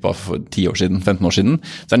gjorde sikkert bare for 10 år siden, 15 år siden.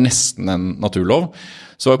 Så det nesten en naturlov.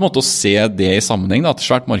 Så det på en måte å se det I sammenheng, da, et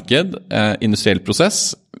svært marked, industriell prosess,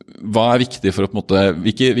 hva viktig for å på en måte,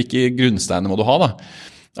 hvilke grunnsteiner må du ha da?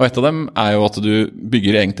 Og et av dem jo at du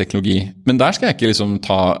bygger egen teknologi. Men der skal jeg ikke liksom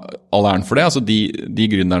ta all æren for det. Altså de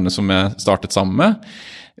gründerne som jeg startet sammen med,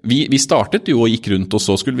 vi startet jo og gikk rundt, og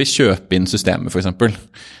så skulle vi kjøpe inn systemet, for eksempel.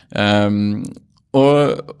 Men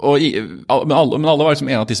alle var liksom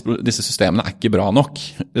en av disse systemene ikke bra nok,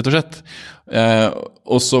 rett og slett.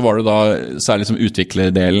 Og så var det da særlig liksom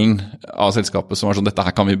utviklerdelen av selskapet som var sånn, dette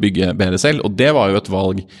her kan vi bygge bedre selv, og det var jo et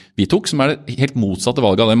valg vi tok, som det helt motsatte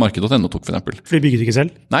valget av det marked.no tok, for eksempel. For de bygde ikke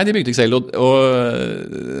selv? Nei, de bygde ikke selv, og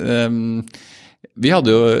vi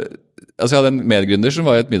hadde jo, altså jeg hadde en medgründer som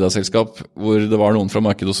var I et middagsselskap, hvor det var noen fra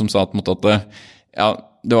markedet som sa at ja,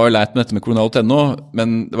 det var jo leit med dette med Kolonial.no,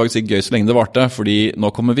 men det var ikke så gøy så lenge det varte, fordi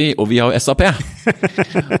nå kommer vi, og vi har jo SAP.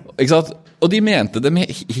 Ikke sant? Og de mente det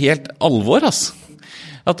med helt alvor, altså.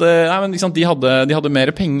 At nei, men, ikke sant, de hadde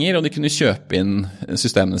mer penger, og de kunne kjøpe inn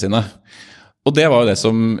systemene sine. Og det var jo det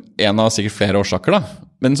som en av sikkert flere årsaker da,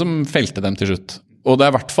 men som felte dem til slutt. Og det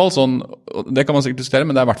I hvert fall sånn, det kan man sikkert diskutere,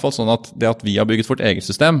 men det I hvert fall sånn at det at vi har bygget vårt eget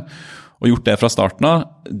system, og gjort det fra starten av,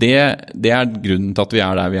 det grunnen til at vi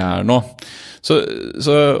der vi nå. Så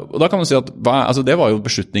og da kan man si at altså det var jo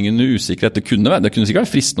beslutningen usikkerhet. Det kunne sikkert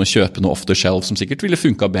være fristende å kjøpe noe off the shelf som sikkert ville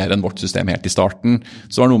funket bedre enn vårt system helt I starten.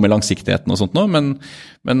 Så var det noe med langsiktigheten og sånt nå, men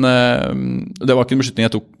det var ikke en beslutning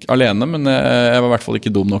jeg tok alene, men jeg var I hvert fall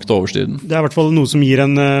ikke dum nok til å overstyre den. Det I hvert fall noe som gir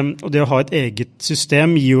og det å ha et eget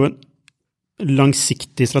system gir jo en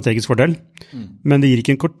langsiktig strategisk fordel, men det gir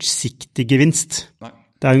ikke en kortsiktig gevinst. Nei.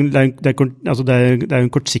 Det er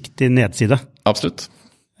en kortsiktig nedside. Absolutt.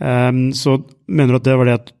 Så mener du at det var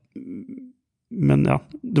det at men ja,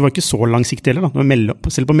 det var ikke så langsiktig heller da.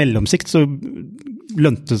 Selv på mellomsikt så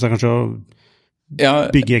lønte det seg kanskje å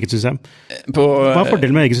bygge eget system. Hva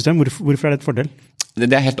fordelen med eget system? Hvorfor det et fordel?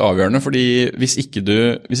 Det helt avgjørende, fordi hvis ikke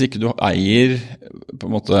du eier på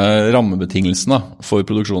en måte rammebetingelsene for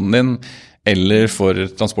produksjonen din, eller for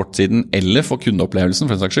transportsiden, eller for kundeopplevelsen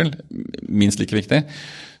for en saks skyld, minst like viktig.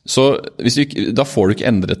 Så da får du ikke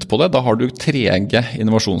endret på det, da har du trege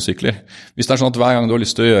innovasjonssykler. Hvis det sånn at hver gang du har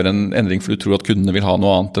lyst til å gjøre en endring for du tror at kundene vil ha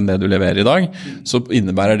noe annet enn det du leverer I dag, så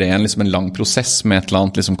innebærer det liksom en lang prosess med et eller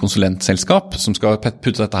annet liksom konsulentselskap som skal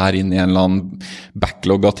putte dette her inn I en eller annen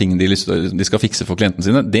backlog av ting de skal fikse for klientene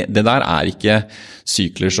sine. Det der ikke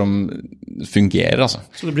sykler som fungerer, altså.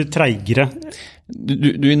 Så det blir treigere?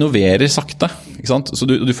 Du innoverer sakte, ikke sant? Så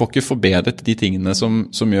du får ikke forbedret de tingene som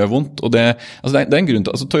gjør vondt, og det en grunn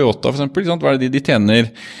til, altså Toyota for eksempel, ikke sant? Hva det de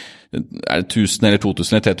tjener, det $1000 eller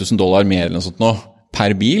 $2000 eller $3000 mer eller noe sånt nå,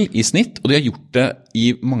 per bil I snitt, og de har gjort det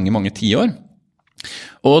I mange, mange 10 år.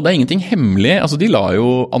 Og det ingenting hemmelig, altså de lar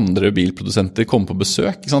jo andre bilprodusenter komme på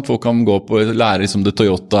besøk, ikke sant? Folk kan gå på og lære liksom det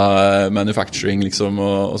Toyota manufacturing liksom,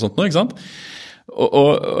 og sånt nå, ikke sant?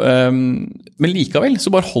 Men likevel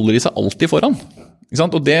så bare holder de seg alltid foran, ikke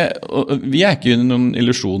sant? Og vi ikke under noen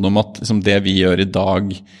illusjon om at liksom, det vi gjør I dag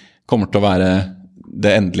kommer til å være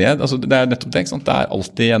det endelige, altså det nettopp det, ikke sant? Det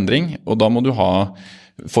alltid endring, og da må du ha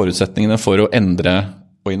forutsetningene for å endre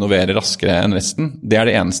og innovere raskere enn resten. Det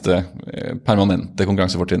det eneste permanente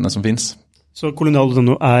konkurransefortrinnene som finnes. Så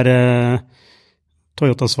Kolonial.no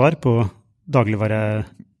Toyotas svar på dagligvare...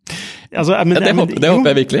 Altså, det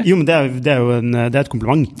håper jeg virkelig. Jo, men det jo et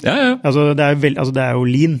kompliment. Ja. Altså, det jo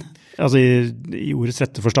lean, altså I ordets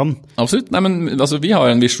rette forstand. Absolutt. Nei, men altså, vi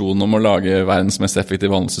har en visjon om å lage verdens mest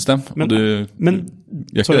effektive handelssystem, og du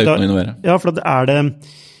gjør ikke det uten å innovere. Ja, for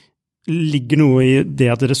ligger noe I det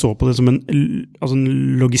at dere så på det som en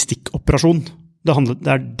logistikkoperasjon. Det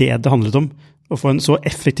handlet om. Å få en så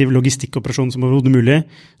effektiv logistikkoperasjon som overhodet mulig,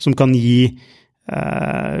 som kan gi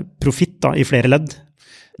profitt da, I flere ledd.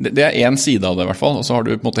 Det en side av det I hvert fall, og så har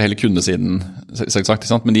du på en måte hele kundesiden,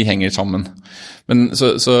 selvsagt, men de henger sammen. Men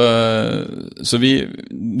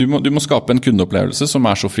du må skape en kundeopplevelse som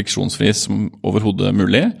så friksjonsfri som overhodet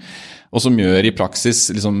mulig, og som gjør I praksis,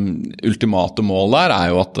 liksom, ultimate mål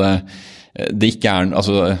jo at det ikke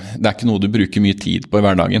altså, det ikke noe du bruker mye tid på i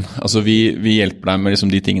hverdagen. Altså vi hjelper deg med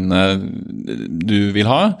liksom de tingene du vil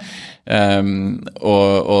ha,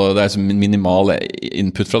 og det liksom minimal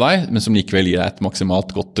input fra deg, men som likevel gir deg et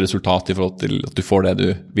maksimalt godt resultat i forhold til at du får det du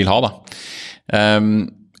vil ha da.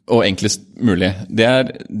 Og enklest mulig. Det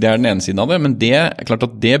den ene siden av det, men det klart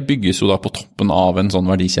at det bygges jo da på toppen av en sånn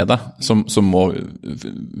verdikjede, som må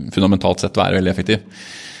fundamentalt sett være veldig effektiv.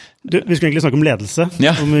 Vi skulle egentlig snakke om ledelse,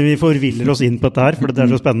 om vi forviller oss inn på dette her, for det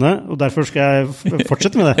så spennende, og derfor skal jeg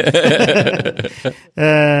fortsette med det.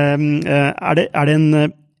 Er det en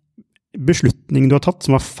beslutning du har tatt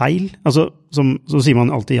som var feil? Altså, så sier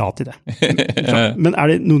man alltid ja til det. Men er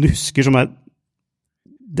det noe du husker som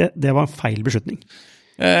det var en feil beslutning?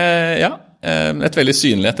 Ja, et veldig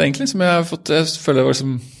synlighet egentlig, som jeg har fått, jeg føler det var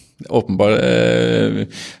liksom åpenbar,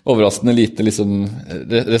 overraskende lite liksom,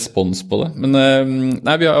 respons på det. Men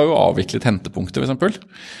nei, vi har jo avviklet hentepunkter, for eksempel.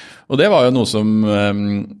 Og det var jo noe som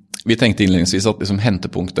vi tenkte innledningsvis at liksom,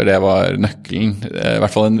 hentepunkter, det var nøkkelen, i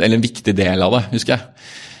hvert fall en viktig del av det, husker jeg.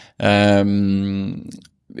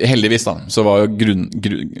 Heldigvis da, så var jo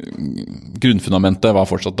grunnfundamentet var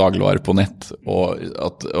fortsatt dagligvare på nett, og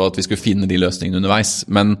at vi skulle finne de løsningene underveis.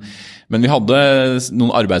 Men vi hadde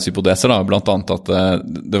noen arbeidshypoteser da, blant annet at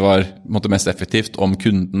det var mest effektivt om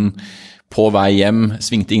kunden på vei hjem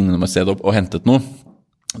svingte innom et sted og hentet noe.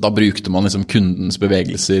 Da brukte man liksom kundens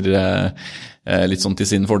bevegelser litt sånn til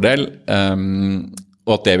sin fordel,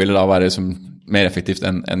 og at det ville da være liksom mer effektivt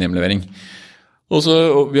enn hjemlevering. Og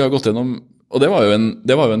vi har gått gjennom. Og det var jo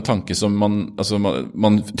en tanke som man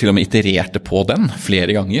til og med itererte på den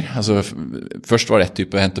flere ganger. Altså, først var det et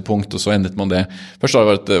type hentepunkt, og så endret man det. Først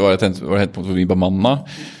var det et hentepunkt hvor vi bemannet,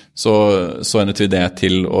 så endret vi det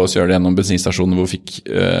til å kjøre det gjennom bensinstasjonen, hvor vi fikk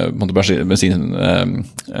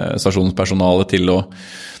bensinstasjonens personale til å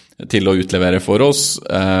utlevere for oss,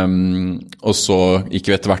 og så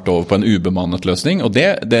gikk vi etter hvert over på en ubemannet løsning, og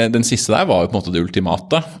den siste der var jo på en måte det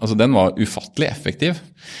ultimate. Altså, den var ufattelig effektiv.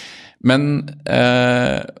 Men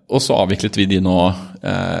også avviklet vi de nå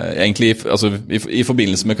egentlig, altså i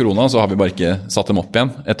forbindelse med korona så har vi bare ikke satt dem opp igjen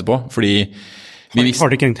etterpå, fordi Har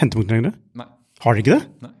dere ikke hentepunkt lenger? Nei. Har dere ikke det?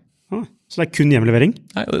 Nei. Så det kun hjemlevering?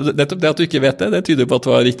 Nei, det at du ikke vet det tyder på at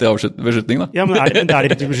det var riktig beslutning da. Ja, men det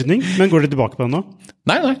riktig beslutning? Men går dere tilbake på den nå?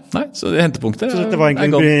 Nei, så det hentepunktet... Så dette var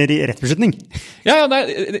egentlig en rett beslutning? Ja, å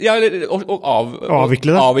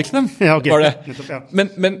avvikle dem, ja, okay. Var det. Nettopp, ja. Men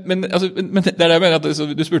det det jeg mener, at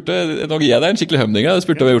du spurte, nå gir jeg deg en skikkelig hømning, du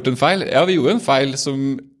spurte om vi har gjort en feil. Ja, vi gjorde en feil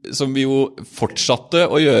som vi jo fortsatte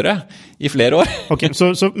å gjøre i flere år. Ok,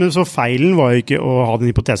 så feilen var jo ikke å ha den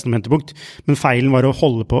hypotesen om hentepunkt, men feilen var å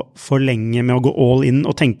holde på for lenge med å gå all in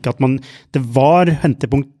og tenke at det var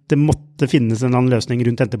hentepunkt, det måtte finnes en annen løsning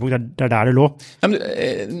rundt hentepunkt, det der det lå.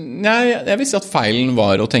 Nei, jeg vil si at feilen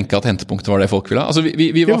var å tenke at hentepunktet var det folk ville ha. Altså,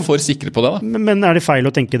 vi var for sikre på det da. Men er det feil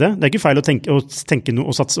å tenke det? Det er ikke feil å tenke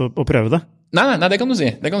noe og satse og prøve det? Nei, det kan du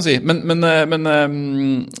si. Men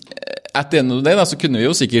at the end of the day da, så kunne vi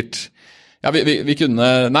jo sikkert vi kunne,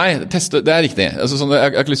 teste, det er riktig. Altså, sånn,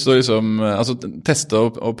 jeg har ikke lyst til å liksom, teste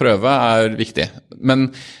og prøve er viktig. Men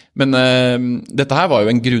dette her var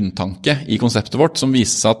jo en grunntanke i konseptet vårt som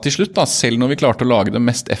viste seg at til slutt da, selv når vi klarte å lage det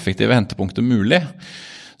mest effektive hentepunktet mulig,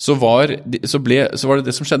 så var det som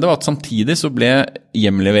skjedde var at samtidig så ble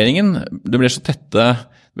hjemleveringen, det ble så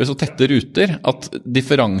tette ruter at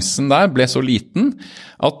differansen der ble så liten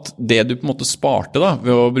at det du på en måte sparte da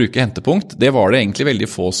ved å bruke hentepunkt, det var det egentlig veldig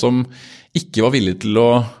få som ikke var villig til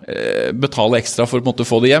å betale ekstra for å på en måte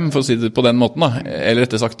få det hjem, for å si det på den måten da. Eller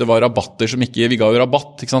rettere sagt, det var rabatter som ikke, vi ga jo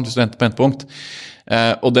rabatt, ikke sant, hvis du henter på hentepunkt.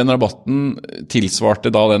 Og den rabatten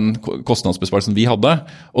tilsvarte da den kostnadsbesparelsen vi hadde,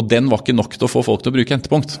 og den var ikke nok til å få folk til å bruke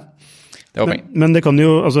hentepunkt. Det var poenget. Men det kan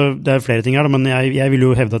jo, altså det er flere ting her, men jeg vil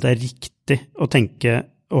jo hevde at det er riktig å tenke,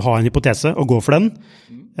 å ha en hypotese og gå for den.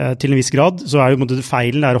 Til en viss grad, så er jo på en måte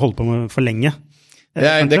feilen å holde på med for lenge.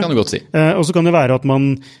 Det kan du godt si. Og så kan det være at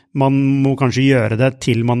man må kanskje gjøre det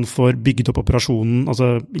til man får bygget opp operasjonen,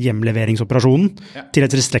 altså hjemleveringsoperasjonen, til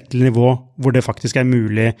et tilstrekkelig nivå hvor det faktisk er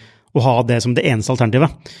mulig å ha det som det eneste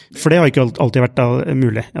alternativet. For det har ikke alltid vært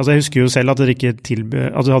mulig. Altså jeg husker jo selv at det ikke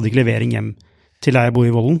hadde ikke levering hjem til jeg bor i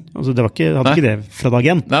Vollen. Altså det hadde ikke det fra dag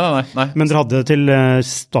 1. Nei. Men dere hadde det til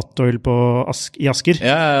Statoil i Asker.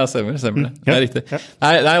 Ja, stemmer det. Det er riktig.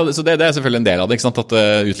 Nei, så det er selvfølgelig en del av det, ikke sant? At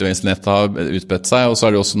utleveringsnettet har utbredt seg, og så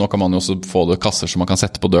er det også, nå kan man jo også få det kasser som man kan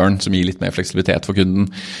sette på døren, som gir litt mer fleksibilitet for kunden.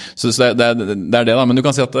 Så det er det da, men du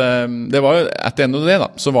kan si at det var jo, etter en av det da,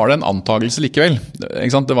 så var det en antagelse likevel.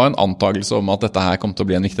 Ikke sant? Det var en antagelse om at dette her kom til å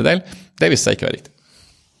bli en viktig del. Det viste seg ikke være riktig.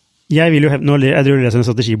 Jeg vil jo hevde, jeg driver og leser en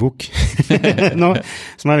strategibok nå,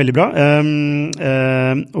 som veldig bra,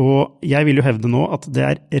 og jeg vil jo hevde nå at det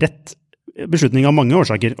rett beslutning av mange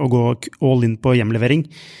årsaker å gå all in på hjemlevering,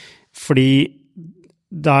 fordi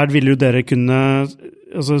der vil jo dere kunne,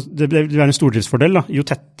 altså det vil være en stordriftsfordel da, jo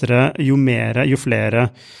tettere, jo mer, jo flere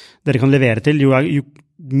dere kan levere til, jo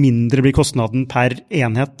mindre blir kostnaden per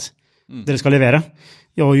enhet dere skal levere.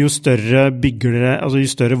 Og jo større jo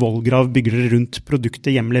større vollgrav bygger dere rundt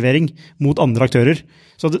produktet hjemlevering mot andre aktører.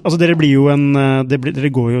 Så altså, dere blir jo en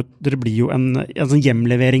sånn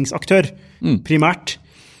hjemleveringsaktør, primært,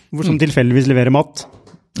 som tilfeldigvis leverer mat.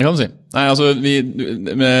 Det kan du si. Nei, altså,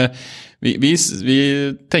 vi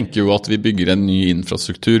tenker jo at vi bygger en ny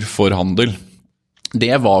infrastruktur for handel.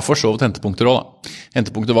 Det var for så vidt hentepunkter også da.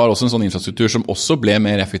 Hentepunkter var også en sånn infrastruktur som også ble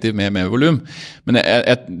mer effektiv med mer volum. Men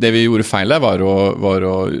det vi gjorde feil var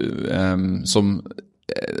å som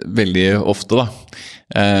veldig ofte da,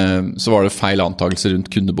 så var det feil antagelser rundt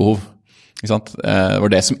kundebehov. Ikke sant? Det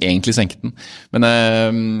var det som egentlig senket den. Men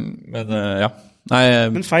ja. Nei,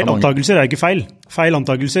 men feil antagelser ikke feil. Feil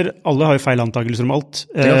antagelser, alle har jo feil antagelser om alt.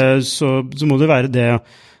 Så må det være det.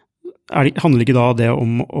 Handler ikke da det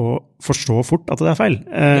om å forstå fort at det feil?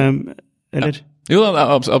 Eller? Ja. Jo,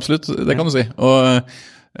 absolutt, det kan du si. Og,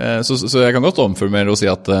 så jeg kan godt omformere og si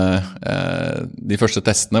at de første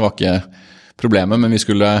testene var ikke problemet, men vi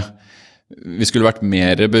skulle vært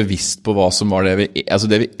mer bevisst på hva som var det vi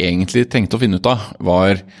egentlig tenkte å finne ut av,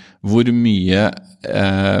 var hvor mye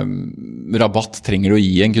rabatt trenger du å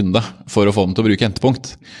gi en kunde for å få dem til å bruke hentepunkt.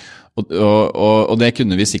 Og det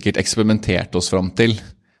kunne vi sikkert eksperimentert oss fram til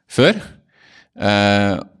før,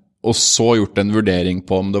 og så gjort en vurdering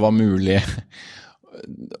på om det var mulig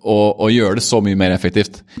å gjøre det så mye mer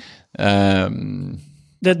effektivt.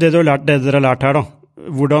 Det dere har lært her da,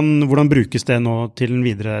 hvordan brukes det nå til den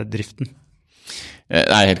videre driften?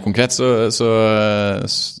 Nei, helt konkret så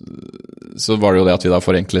var det jo det at vi da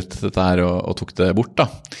forenklet dette her og tok det bort da.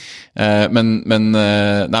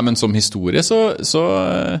 Men som historie så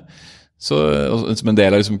som en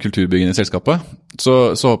del av liksom kulturbyggingen i selskapet,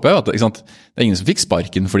 så håper jeg at ikke sant, det ingen som fikk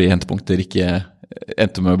sparken fordi hentepunkter ikke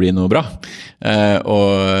endte med å bli noe bra.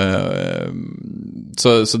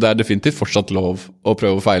 Så det definitivt fortsatt lov å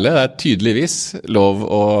prøve å feile. Det tydeligvis lov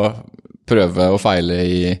å prøve å feile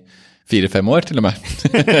i 4-5 år til og med,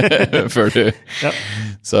 før du... Ja.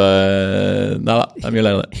 Så neida, det mye å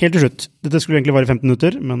lære det. Helt til slutt. Dette skulle egentlig være 15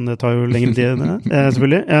 minutter, men det tar jo lengre tid,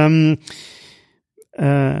 selvfølgelig.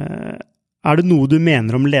 Det noe du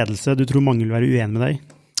mener om ledelse du tror mange vil være uenig med deg i?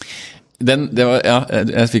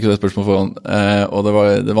 Jeg fikk jo det spørsmålet foran, og det var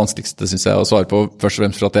det vanskeligste, synes jeg, å svare på, først og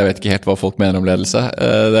fremst for at jeg vet ikke helt hva folk mener om ledelse.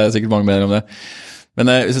 Det sikkert mange mener om det. Men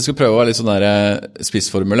hvis jeg skal prøve å være litt sånn der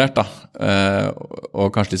spissformulert da,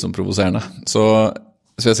 og kanskje litt sånn provoserende, så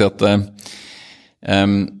vil jeg si at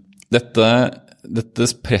dette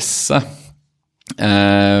presset,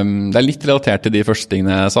 det litt relatert til de første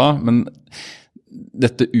tingene jeg sa, men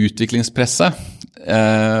dette utviklingspresset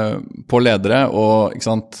på ledere og ikke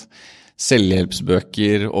sant,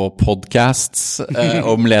 selvhjelpsbøker og podcasts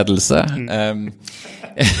om ledelse,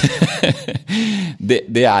 det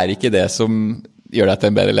ikke det som gjør deg til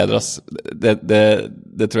en bedre leder.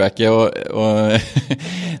 Det tror jeg ikke.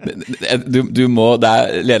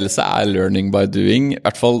 Ledelse learning by doing. I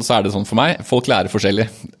hvert fall så det sånn for meg. Folk lærer forskjellig.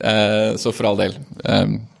 Så for all del.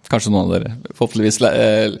 Kanskje noen av dere forhåpentligvis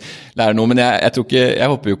lærer noe, men jeg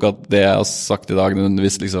håper jo ikke at det jeg har sagt i dag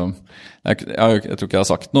nødvendigvis liksom, jeg tror ikke jeg har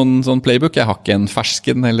sagt noen sånn playbook, jeg har ikke en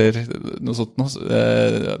fersken eller noe sånt,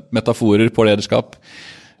 metaforer på lederskap,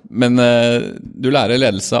 men du lærer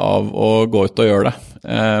ledelse av å gå ut og gjøre det.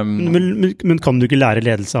 Men kan du ikke lære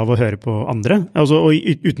ledelse av å høre på andre? Altså, og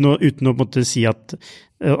uten å måtte si at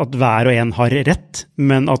hver og en har rett,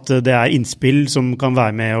 men at det innspill som kan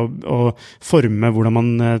være med å forme hvordan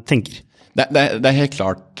man tenker. Det helt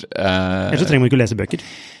klart. Ellers så trenger man ikke å lese bøker.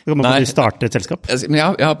 Da kan man starte et selskap.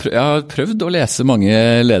 Jeg har prøvd å lese mange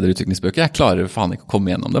lederutviklingsbøker. Jeg klarer faen ikke å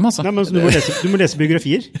komme gjennom dem, altså. Nei, men du må lese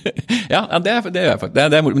biografier. Ja, det gjør jeg faktisk.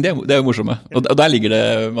 Det er jo morsomme. Og der ligger det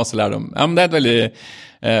masse lærdom. Ja, men det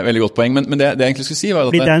et veldig godt poeng, men det jeg egentlig skulle si var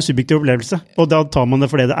at... Fordi det en subjektiv opplevelse, og da tar man det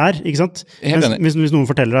for det ikke sant? Hvis noen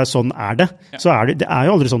forteller deg sånn det, så det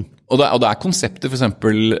jo aldri sånn. Og det konseptet for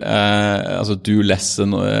eksempel, altså do less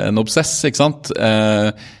and obsess, ikke sant?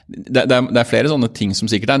 Det flere sånne ting som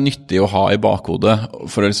sikkert nyttig å ha i bakhodet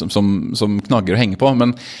for å, liksom, som knagger å henge på,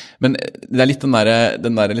 men det litt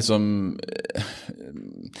den der liksom...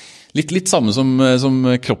 Litt samme som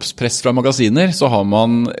kroppspress fra magasiner, så har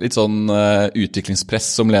man litt sånn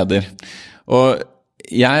utviklingspress som leder. Og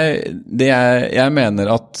jeg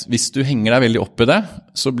mener at hvis du henger deg veldig opp i det,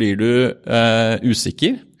 så blir du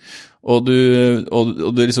usikker, og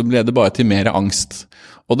du liksom leder bare til mer angst.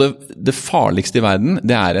 Og det farligste i verden,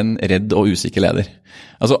 det en redd og usikker leder.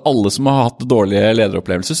 Altså alle som har hatt dårlige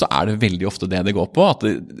lederopplevelser, så det veldig ofte det går på. At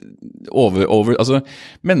altså,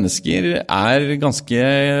 mennesker ganske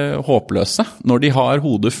håpløse når de har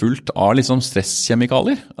hodet fullt av liksom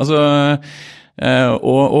stresskjemikalier. Altså,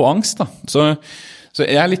 og angst da. Så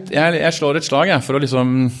jeg slår et slag for å liksom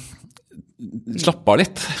slappe av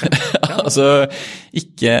litt. Altså,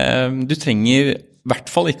 du trenger I hvert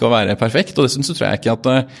fall ikke å være perfekt, og dessuten så tror jeg ikke at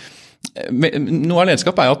noe av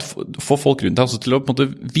lederskap jo at få folk rundt deg også til å på en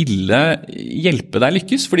måte ville hjelpe deg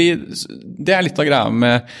lykkes, fordi det litt av greia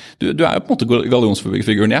med du jo på en måte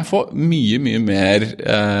gallionsfiguren. Jeg får mye mer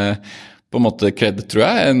på en måte cred, tror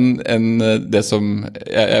jeg, enn det som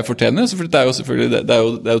jeg fortjener. Så for det jo selvfølgelig det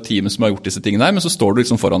jo teamet som har gjort disse tingene her, men så står du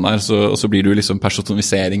liksom foran der, og så blir du liksom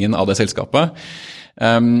personifiseringen av det selskapet.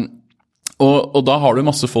 Og da har du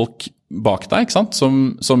masse folk bak deg, ikke sant,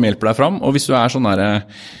 som hjelper deg fram. Og hvis du sånn der,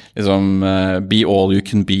 liksom, be all you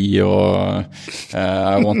can be, og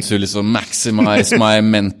I want to liksom maximize my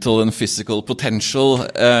mental and physical potential,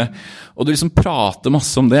 og du liksom prater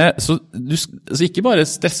masse om det, så altså ikke bare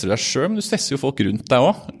stresser du deg selv, men du stresser jo folk rundt deg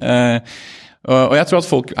også. Og jeg tror at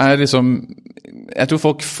folk liksom, jeg tror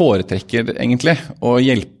folk foretrekker egentlig å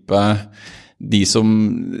hjelpe de som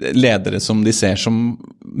ledere som de ser som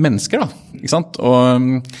mennesker da, ikke sant? Og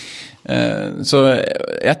så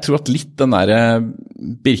jeg tror at litt den der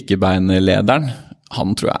Birkebein-lederen,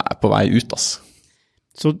 han tror jeg på vei ut, altså.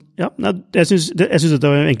 Så ja, jeg synes det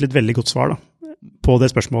var egentlig et veldig godt svar da, på det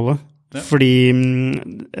spørsmålet. Ja. Fordi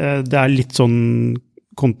det litt sånn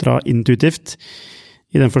kontraintuitivt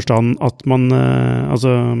i den forstand at man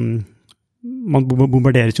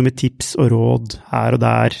bombarderes jo med tips og råd her og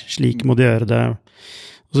der, slik må du gjøre det,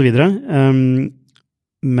 og så videre.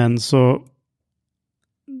 Men så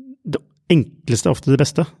det enkleste er ofte det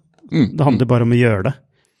beste. Det handler bare om å gjøre det.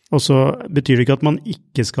 Og så betyr det ikke at man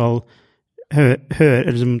ikke skal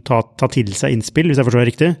liksom, ta til seg innspill, hvis jeg forstår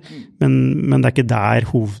det riktig, men det ikke der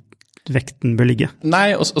hovedvekten bør ligge. Nei,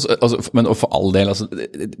 men for all del, altså,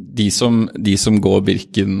 de som går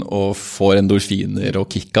Birken og får endorfiner og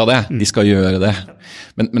kick av det, de skal gjøre det.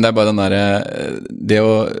 Men det bare den der,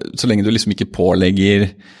 så lenge du liksom ikke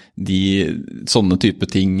pålegger sånne type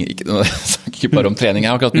ting, ikke bare om trening.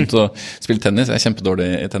 Jeg har akkurat begynt å spille tennis, jeg kjempedårlig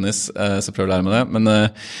i tennis, så jeg prøver å lære meg det. Men,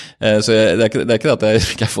 så det ikke det at jeg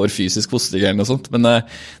ikke får fysisk fostring eller noe sånt, men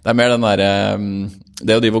det mer den der,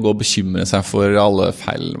 det å gå og bekymre seg for alle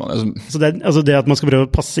feil. Så det at man skal prøve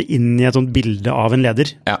å passe inn i et sånt bilde av en leder?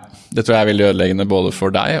 Ja, det tror jeg veldig ødeleggende både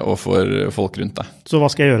for deg og for folk rundt deg. Så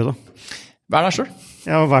hva skal jeg gjøre da? Vær deg selv.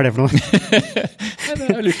 Ja, hva det for noe?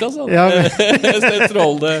 Det lurt, altså. Ja,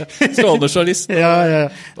 strålende journalist. Ja.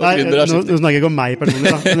 Nei, nå snakker jeg ikke om meg personlig,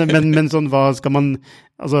 da. Men sånn, hva skal man,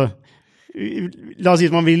 altså, la oss si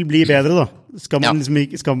at man vil bli bedre, da. Skal man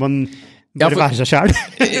bare være seg selv?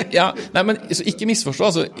 Ja, nei, men så ikke misforstå,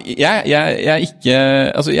 altså, jeg ikke,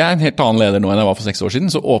 altså, jeg en helt annen leder nå enn jeg var for 6 år siden,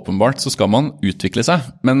 så åpenbart så skal man utvikle seg,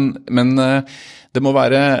 men det må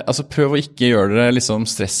være, altså prøv å ikke gjøre det liksom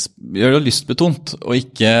gjøre det lystbetont, og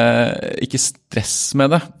ikke stress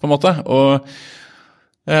med det, på en måte, og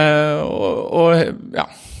ja,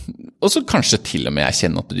 og så kanskje til og med jeg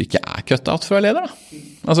kjenner at du ikke cut out for å være leder da.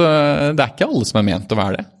 Altså, det ikke alle som ment å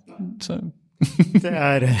være det, så...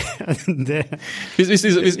 det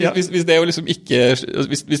hvis det jo liksom ikke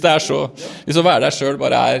hvis det så hvis å være der selv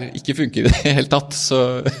bare ikke funker i det hele tatt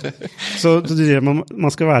så du sier man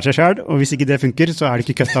skal være seg selv, og hvis ikke det funker så det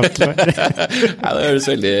ikke cut out. Ja, det høres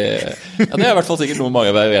veldig det I hvert fall sikkert noe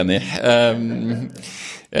mange være uenig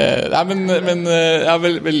I men ja,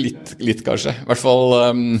 vel litt kanskje I hvert fall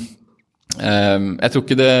jeg tror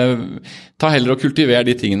ikke det ta heller å kultivere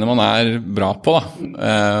de tingene man bra på da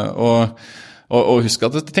og husk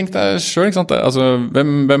at tenk deg selv, ikke sant? Altså,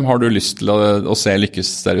 hvem har du lyst til å se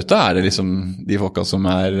lykkes der ute? Det liksom de folka som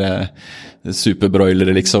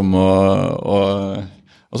superbroilere liksom og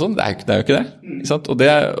sånn? Det jo ikke det, ikke sant? Og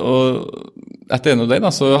etter en av det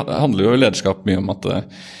da, så handler jo lederskap mye om at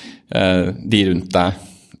de rundt deg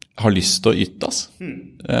har lyst til å yte, altså.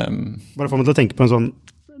 Bare få meg til å tenke på en sånn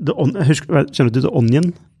kjenner du The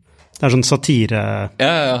Onion? Det sånn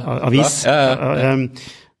satire-avis. Ja.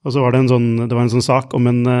 Og så var det en sånn sak om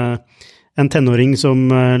en tenåring som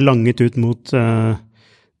langet ut mot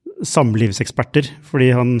samlivseksperter, fordi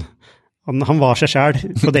han var seg selv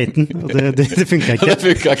på daten, og det funket ikke. Det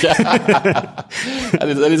funket ikke.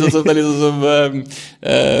 Det litt sånn som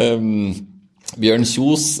Bjørn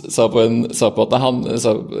Kjos sa på en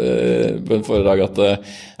foredrag at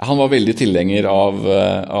han var veldig tilhenger av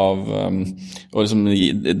å liksom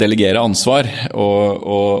delegere ansvar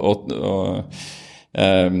og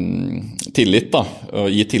tillit da, og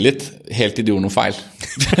gi tillit helt til de gjorde noe feil.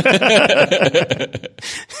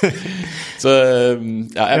 Så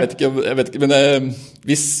ja, jeg vet ikke, men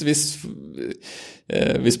hvis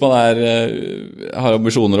man har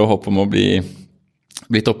ambisjoner og håp om å bli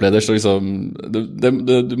toppleder, så liksom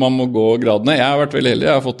man må gå gradene. Jeg har vært veldig heldig,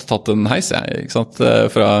 jeg har fått tatt en heis, ikke sant,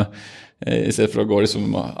 i stedet for å gå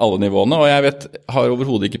liksom alle nivåene, og jeg har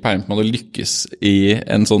overhodet ikke peiling på om det lykkes i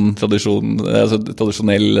en sånn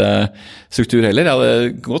tradisjonell struktur heller. Jeg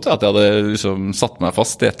hadde godt at jeg hadde liksom satt meg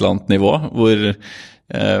fast i et eller annet nivå,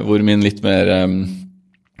 hvor min litt mer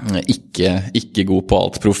ikke god på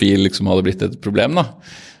alt profil liksom hadde blitt et problem da.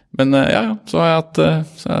 Men så har jeg hatt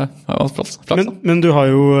plass. Men du har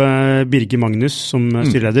jo Birger Magnus som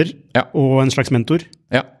styreleder, og en slags mentor.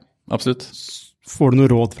 Ja, absolutt. Får du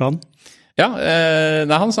noe råd fra han? Ja,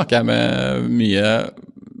 han snakker jeg med mye,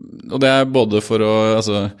 og det både for å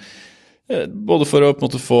på en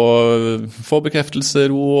måte få bekreftelse,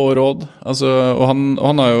 ro og råd. Og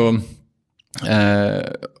han har jo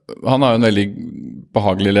en veldig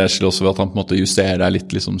behagelig lærsel også ved at han på en måte justerer deg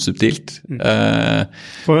litt liksom subtilt. Det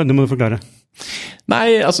må du forklare. Nei,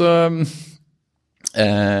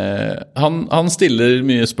 han stiller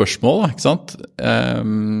mye spørsmål, ikke sant?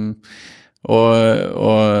 Og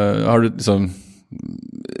har du liksom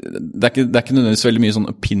det er ikke nødvendigvis veldig mye sånn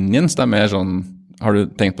opinions, det er mer sånn, har du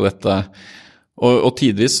tenkt på dette? Og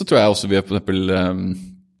tidvis så tror jeg også vi for eksempel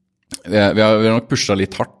vi har nok pushet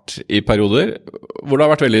litt hardt i perioder, hvor det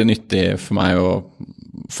har vært veldig nyttig for meg å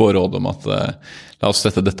få råd om at la oss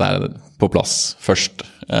sette dette på plass først,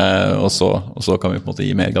 og så kan vi på en måte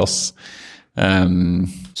gi mer gass.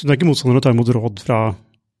 Så du er ikke motstander å ta imot råd fra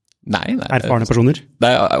erfarne personer?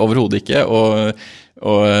 Nei, overhodet ikke, og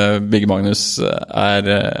Birger Magnus har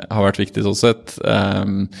vært viktig sånn sett,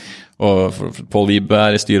 og Paul Wibe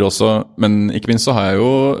i styret også, men ikke minst så har jeg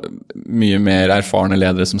jo mye mer erfarne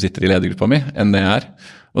ledere som sitter i ledergruppa mi enn det er,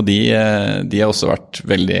 og de har også vært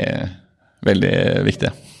veldig, veldig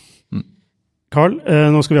viktige. Carl,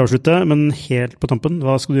 nå skal vi avslutte, men helt på tampen,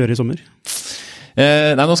 hva skal du gjøre i sommer?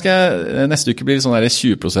 Nå skal jeg neste uke bli sånn der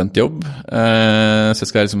 20% jobb, så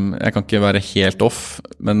jeg kan ikke være helt off,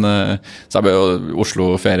 men så er det jo Oslo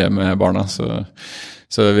ferie med barna,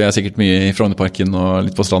 så vi er sikkert mye i Frognerparken og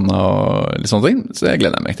litt på stranda og litt sånne ting, så jeg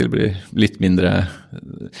gleder meg til det blir litt mindre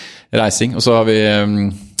reising. Og så har vi,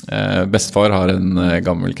 bestefar har en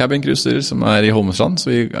gammel cabincruiser som er i Holmestrand,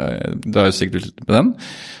 så vi drar jo sikkert ut med den.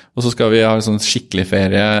 Og så skal vi ha en sånn skikkelig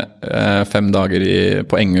ferie 5 dager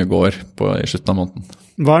på Engø gård i slutten av måneden.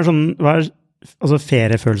 Hva er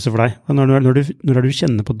feriefølelse for deg? Når er det du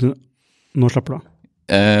kjenner på at du nå slapper du av?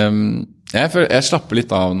 Jeg slapper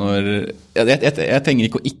litt av når jeg trenger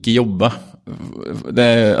ikke å ikke jobbe.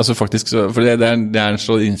 Faktisk, for det er en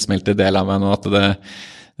så innsmeltet del av meg nå at så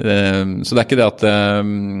det er ikke det at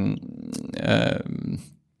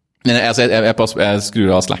jeg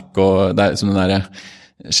skrur av Slack, og det er som den der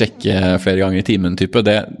sjekke flere ganger i timen type,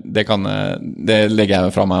 det legger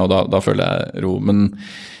jeg fra meg, og da føler jeg ro. Men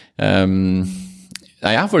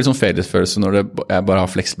jeg får liksom feriefølelse når jeg bare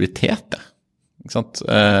har fleksibilitet, ikke sant?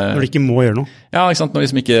 Når du ikke må gjøre noe? Ja, ikke sant? Når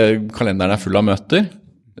liksom ikke kalenderen er full av møter,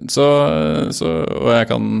 og jeg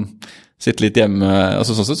kan sitte litt hjemme.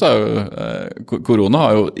 Sånn sett så er jo korona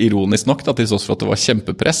har jo ironisk nok til tross for at det var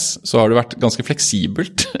kjempepress, så har det vært ganske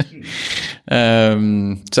fleksibelt.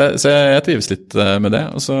 Så jeg trives litt med det,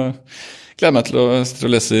 og så gleder jeg meg til å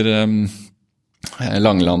lese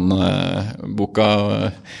Langeland-boka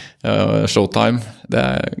Showtime. Det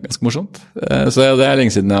er ganske morsomt. Så det er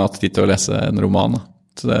lenge siden jeg har hatt tid til å lese en roman.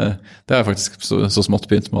 Så det er faktisk så smått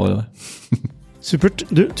begynt med allerede. Supert.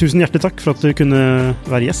 Du, tusen hjertelig takk for at du kunne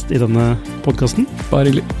være gjest i denne podcasten. Bare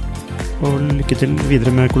hyggelig. Og lykke til videre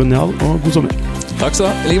med Kolonial, og god sommer. Takk skal du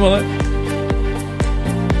ha. I like måte.